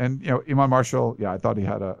of him. And, Iman Marshall, I thought he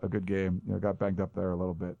had a good game. Got banged up there a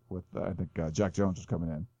little bit with, I think, Jack Jones was coming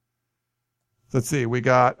in. So let's see. We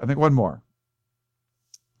got, I think, one more.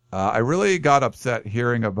 I really got upset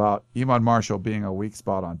hearing about Iman Marshall being a weak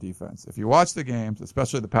spot on defense. If you watch the games,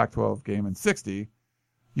 especially the Pac-12 game in 60,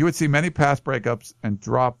 you would see many pass breakups and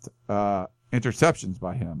dropped interceptions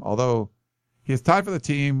by him. Although he is tied for the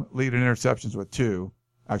team lead in interceptions with 2.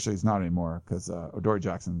 Actually, he's not anymore because Adoree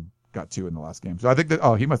Jackson got 2 in the last game. So I think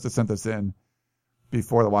that, he must have sent this in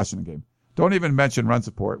before the Washington game. Don't even mention run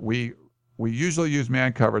support. We usually use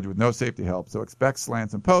man coverage with no safety help, so expect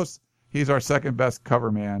slants and posts. He's our second best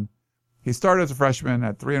cover man. He started as a freshman,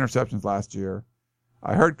 had 3 interceptions last year.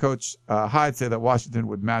 I heard Coach Hyde say that Washington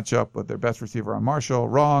would match up with their best receiver on Marshall.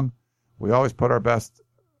 Wrong. We always put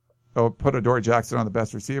Adoree Jackson on the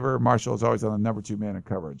best receiver. Marshall is always on the number 2 man in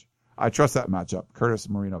coverage. I trust that matchup. Curtis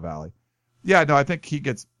Moreno Valley. Yeah, no, I think he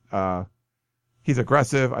gets, he's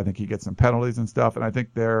aggressive. I think he gets some penalties and stuff. And I think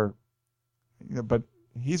but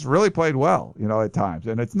he's really played well, at times.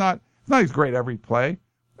 And it's not he's great every play.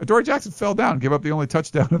 Adoree Jackson fell down and gave up the only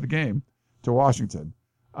touchdown of the game to Washington.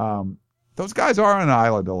 Those guys are on an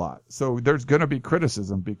island a lot. So there's going to be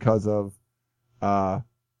criticism because of that,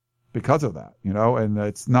 and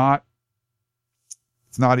it's not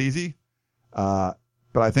easy.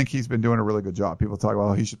 But I think he's been doing a really good job. People talk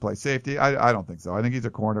about, he should play safety. I don't think so. I think he's a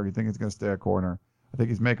corner. You think he's going to stay a corner. I think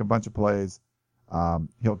he's making a bunch of plays.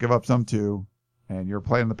 He'll give up some too. And you're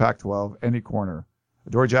playing in the Pac-12, any corner.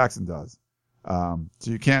 Adoree Jackson does.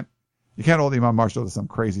 So you can't hold Iman Marshall to some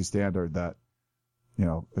crazy standard that,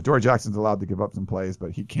 Adoree Jackson's allowed to give up some plays,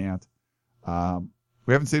 but he can't.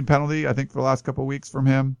 We haven't seen penalty, I think, for the last couple of weeks from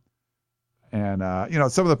him. And,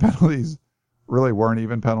 some of the penalties really weren't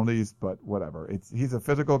even penalties, but whatever. He's a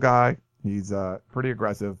physical guy. He's pretty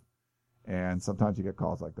aggressive, and sometimes you get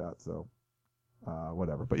calls like that. So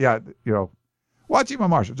whatever. But yeah, watch Iman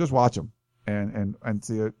Marshall. Just watch him and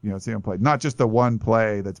see it. See him play. Not just the one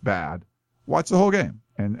play that's bad. Watch the whole game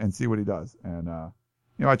and see what he does. And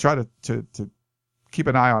I try to keep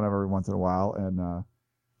an eye on him every once in a while. And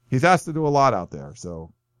he's asked to do a lot out there.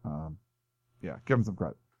 So give him some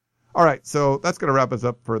credit. All right, so that's going to wrap us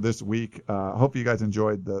up for this week. Hope you guys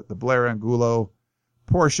enjoyed the Blair Angulo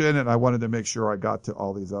portion, and I wanted to make sure I got to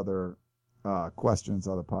all these other questions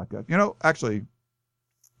on the podcast. Actually,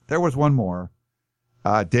 there was one more.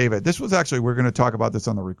 David, this was actually, we're going to talk about this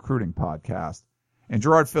on the recruiting podcast, and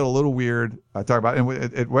Gerard felt a little weird. I talked about it,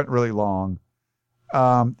 and it went really long.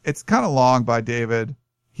 It's kind of long by David.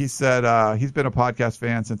 He said he's been a podcast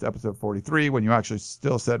fan since episode 43, when you actually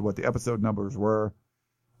still said what the episode numbers were.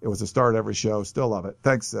 It was a start every show. Still love it.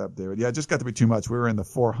 Thanks, David. Yeah, it just got to be too much. We were in the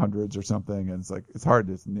 400s or something, and it's hard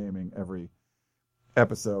just naming every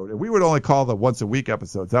episode. And we would only call the once a week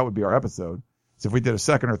episodes. That would be our episode. So if we did a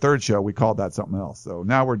second or third show, we called that something else. So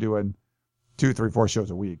now we're doing 2, 3, 4 shows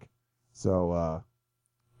a week. So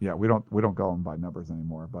we don't go them by numbers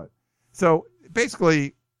anymore. But so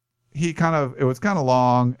basically, it was kind of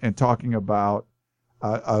long and talking about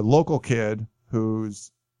a local kid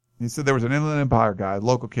he said there was an Inland Empire guy,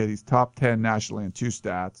 local kid. He's top 10 nationally in 2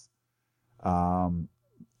 stats,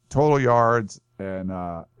 total yards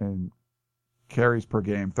and carries per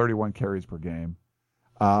game, 31 carries per game.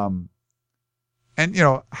 And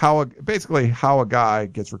how a guy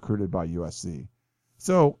gets recruited by USC.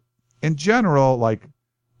 So in general,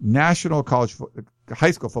 national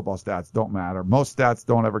high school football stats don't matter. Most stats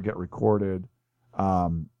don't ever get recorded.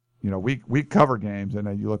 We cover games and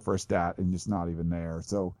then you look for a stat and it's not even there.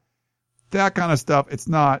 So that kind of stuff, it's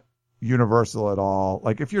not universal at all.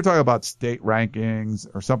 If you're talking about state rankings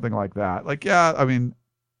or something like that,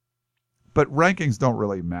 but rankings don't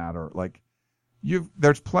really matter.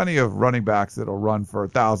 There's plenty of running backs that'll run for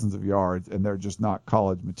thousands of yards and they're just not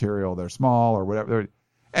college material. They're small or whatever.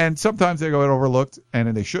 And sometimes they go overlooked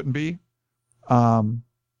and they shouldn't be. But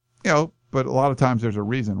a lot of times there's a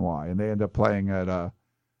reason why, and they end up playing at a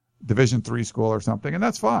Division III school or something, and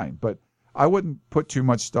that's fine. But I wouldn't put too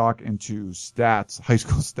much stock into stats, high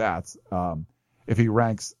school stats, if he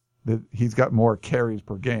ranks that he's got more carries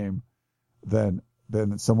per game than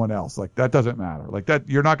someone else. That doesn't matter. That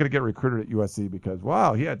you're not going to get recruited at USC because,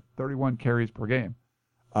 wow, he had 31 carries per game.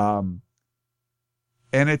 And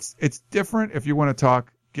it's different if you want to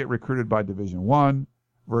talk get recruited by Division I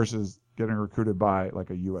versus getting recruited by like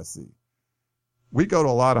a USC. We go to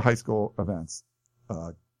a lot of high school events,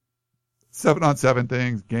 7-on-7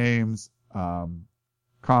 things, games,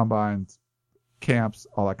 combines, camps,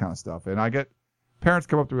 all that kind of stuff. And I get parents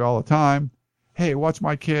come up to me all the time. Hey, watch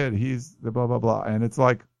my kid. He's the blah, blah, blah. And it's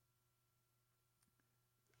like,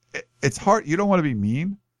 it's hard. You don't want to be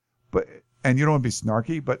mean, and you don't want to be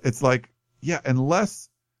snarky, but it's like, yeah, unless,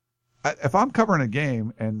 if I'm covering a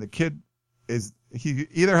game and the kid he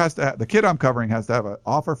either has to have, the kid I'm covering has to have an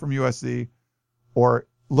offer from USC or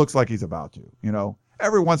looks like he's about to,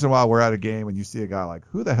 every once in a while we're at a game and you see a guy like,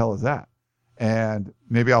 who the hell is that? And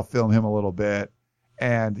maybe I'll film him a little bit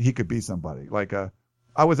and he could be somebody. Like,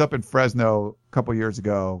 I was up in Fresno a couple years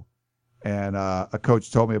ago and a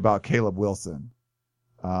coach told me about Caleb Wilson,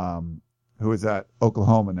 who is at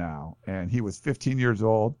Oklahoma now. And he was 15 years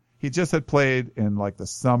old. He just had played in like a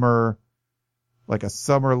summer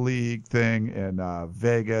league thing in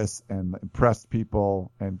Vegas and impressed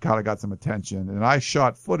people and kind of got some attention. And I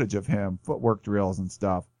shot footage of him, footwork drills and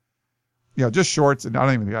stuff, just shorts. And I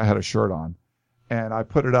don't even think I had a shirt on. And I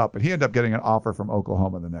put it up and he ended up getting an offer from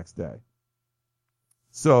Oklahoma the next day.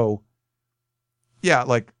 So yeah,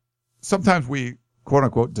 like sometimes we quote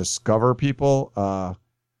unquote discover people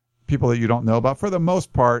that you don't know about. For the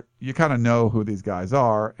most part, you kind of know who these guys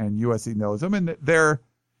are and USC knows them. And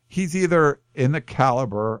he's either in the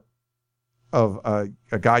caliber of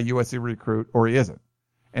a guy USC recruit or he isn't.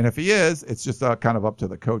 And if he is, it's just kind of up to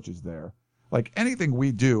the coaches there. Like anything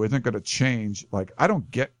we do isn't going to change. Like I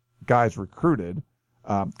don't get guys recruited.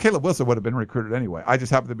 Caleb Wilson would have been recruited anyway. I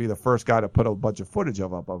just happened to be the first guy to put a bunch of footage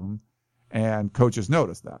up of him. And coaches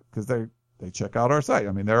notice that because they check out our site.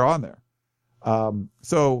 I mean, they're on there.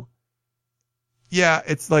 So yeah,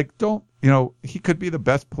 it's like, he could be the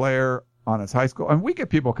best player on his high school. And we get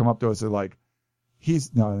people come up to us and like,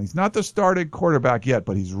 he's not the starting quarterback yet,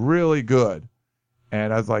 but he's really good.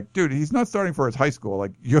 And I was like, dude, he's not starting for his high school.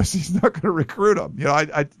 Like USC's not going to recruit him.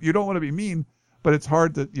 You don't want to be mean, but it's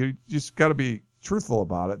hard to, you just got to be truthful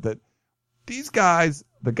about it that these guys,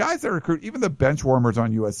 the guys that recruit, even the bench warmers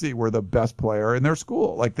on USC were the best player in their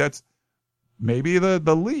school. Like that's maybe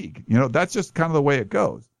the league, that's just kind of the way it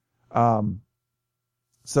goes.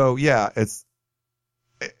 So yeah,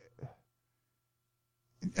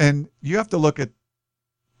 and you have to look at,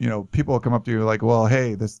 people will come up to you like, well,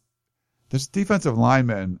 hey, this defensive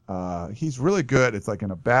lineman, he's really good. It's like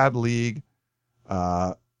in a bad league.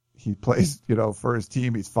 He plays, for his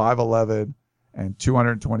team, he's 5'11" and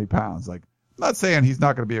 220 pounds. Like, I'm not saying he's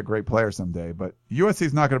not going to be a great player someday, but USC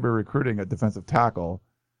is not going to be recruiting a defensive tackle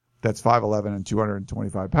that's 5'11" and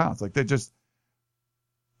 225 pounds. Like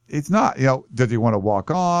it's not, does he want to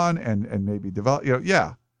walk on and maybe develop,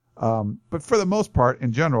 yeah. But for the most part,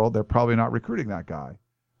 in general, they're probably not recruiting that guy.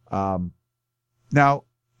 Now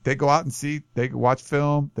they go out and they watch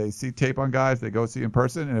film, they see tape on guys, they go see in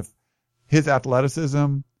person. And if his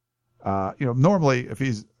athleticism, normally if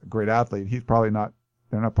he's a great athlete, they're not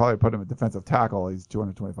probably putting him at defensive tackle. He's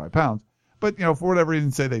 225 pounds, but for whatever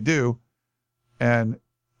reason, say they do. And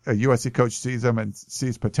a USC coach sees him and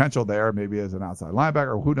sees potential there, maybe as an outside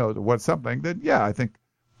linebacker, or who knows what something, then yeah, I think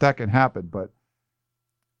that can happen. But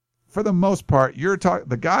for the most part,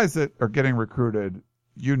 the guys that are getting recruited,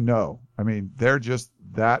 I mean, they're just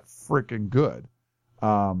that freaking good.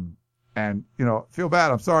 And feel bad.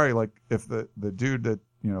 I'm sorry. Like if the dude that,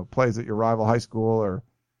 plays at your rival high school or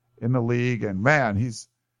in the league and man, he's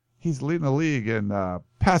leading the league in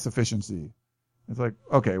pass efficiency. It's like,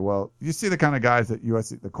 okay, well, you see the kind of guys that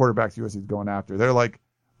the quarterbacks USC is going after. They're like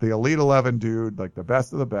the Elite 11 dude, like the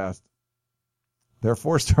best of the best. They're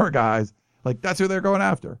 4-star guys. Like that's who they're going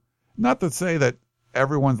after. Not to say that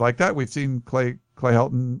everyone's like that. We've seen Clay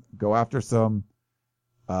Helton go after some,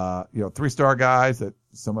 3-star guys that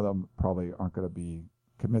some of them probably aren't going to be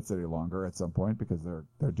commits any longer at some point because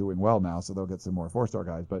they're doing well now. So they'll get some more 4-star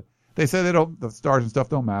guys, but they say the stars and stuff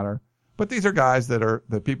don't matter. But these are guys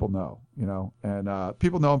that people know, and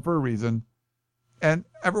people know them for a reason. And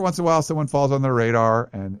every once in a while, someone falls on their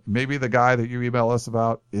radar, and maybe the guy that you email us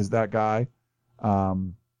about is that guy. But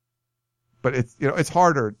it's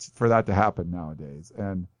harder for that to happen nowadays,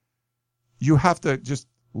 and you have to just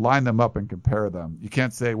line them up and compare them. You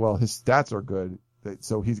can't say, well, his stats are good,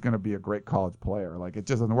 so he's going to be a great college player. Like it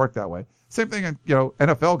just doesn't work that way. Same thing,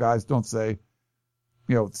 NFL guys don't say,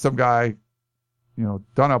 some guy.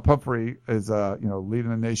 Donnell Pumphrey is,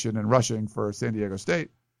 leading the nation in rushing for San Diego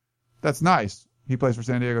State. That's nice. He plays for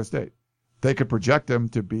San Diego State. They could project him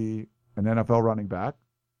to be an NFL running back,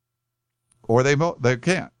 or they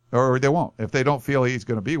can't, or they won't. If they don't feel he's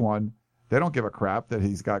going to be one, they don't give a crap that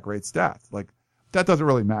he's got great stats. Like that doesn't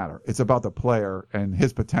really matter. It's about the player and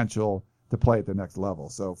his potential to play at the next level.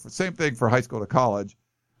 So same thing for high school to college.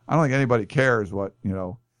 I don't think anybody cares what,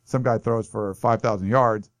 some guy throws for 5,000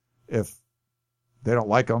 yards. If they don't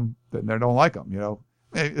like him, then they don't like him,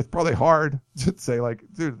 It's probably hard to say, like,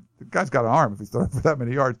 dude, the guy's got an arm if he's throwing for that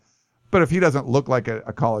many yards. But if he doesn't look like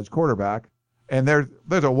a college quarterback, and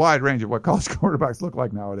there's a wide range of what college quarterbacks look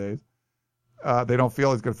like nowadays, they don't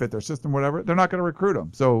feel he's going to fit their system, whatever, they're not going to recruit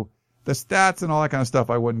him. So the stats and all that kind of stuff,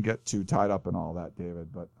 I wouldn't get too tied up in all that,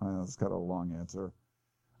 David. But I know it's kind of a long answer.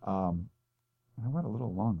 I went a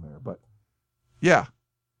little long there, but yeah,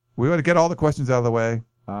 we want to get all the questions out of the way.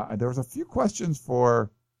 There was a few questions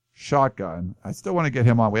for Shotgun. I still want to get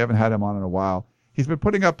him on. We haven't had him on in a while. He's been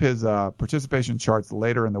putting up his participation charts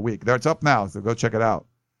later in the week. It's up now, so go check it out.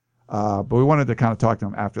 But we wanted to kind of talk to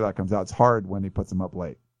him after that comes out. It's hard when he puts them up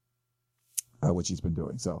late, which he's been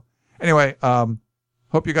doing. So anyway,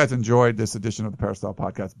 hope you guys enjoyed this edition of the Peristyle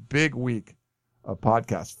Podcast. Big week of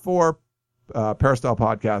podcasts for Peristyle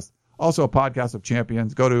Podcast. Also a podcast of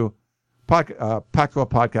champions. Go to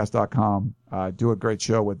Pac-12podcast.com. Do a great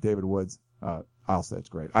show with David Woods. I'll say it's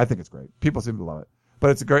great. I think it's great. People seem to love it. But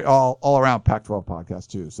it's a great all-around Pac-12 podcast,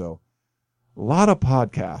 too. So a lot of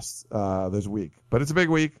podcasts this week. But it's a big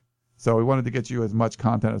week, so we wanted to get you as much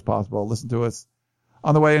content as possible. Listen to us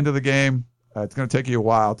on the way into the game. It's going to take you a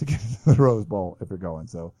while to get to the Rose Bowl if you're going.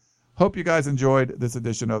 So hope you guys enjoyed this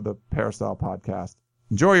edition of the Peristyle Podcast.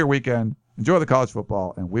 Enjoy your weekend. Enjoy the college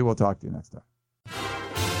football, and we will talk to you next time.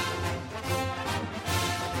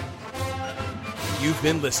 You've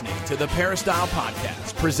been listening to the Peristyle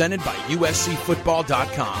Podcast, presented by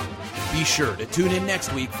USCFootball.com. Be sure to tune in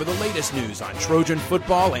next week for the latest news on Trojan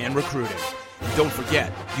football and recruiting. And don't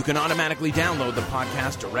forget, you can automatically download the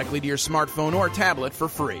podcast directly to your smartphone or tablet for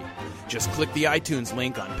free. Just click the iTunes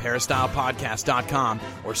link on PeristylePodcast.com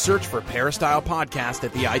or search for Peristyle Podcast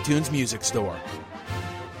at the iTunes Music Store.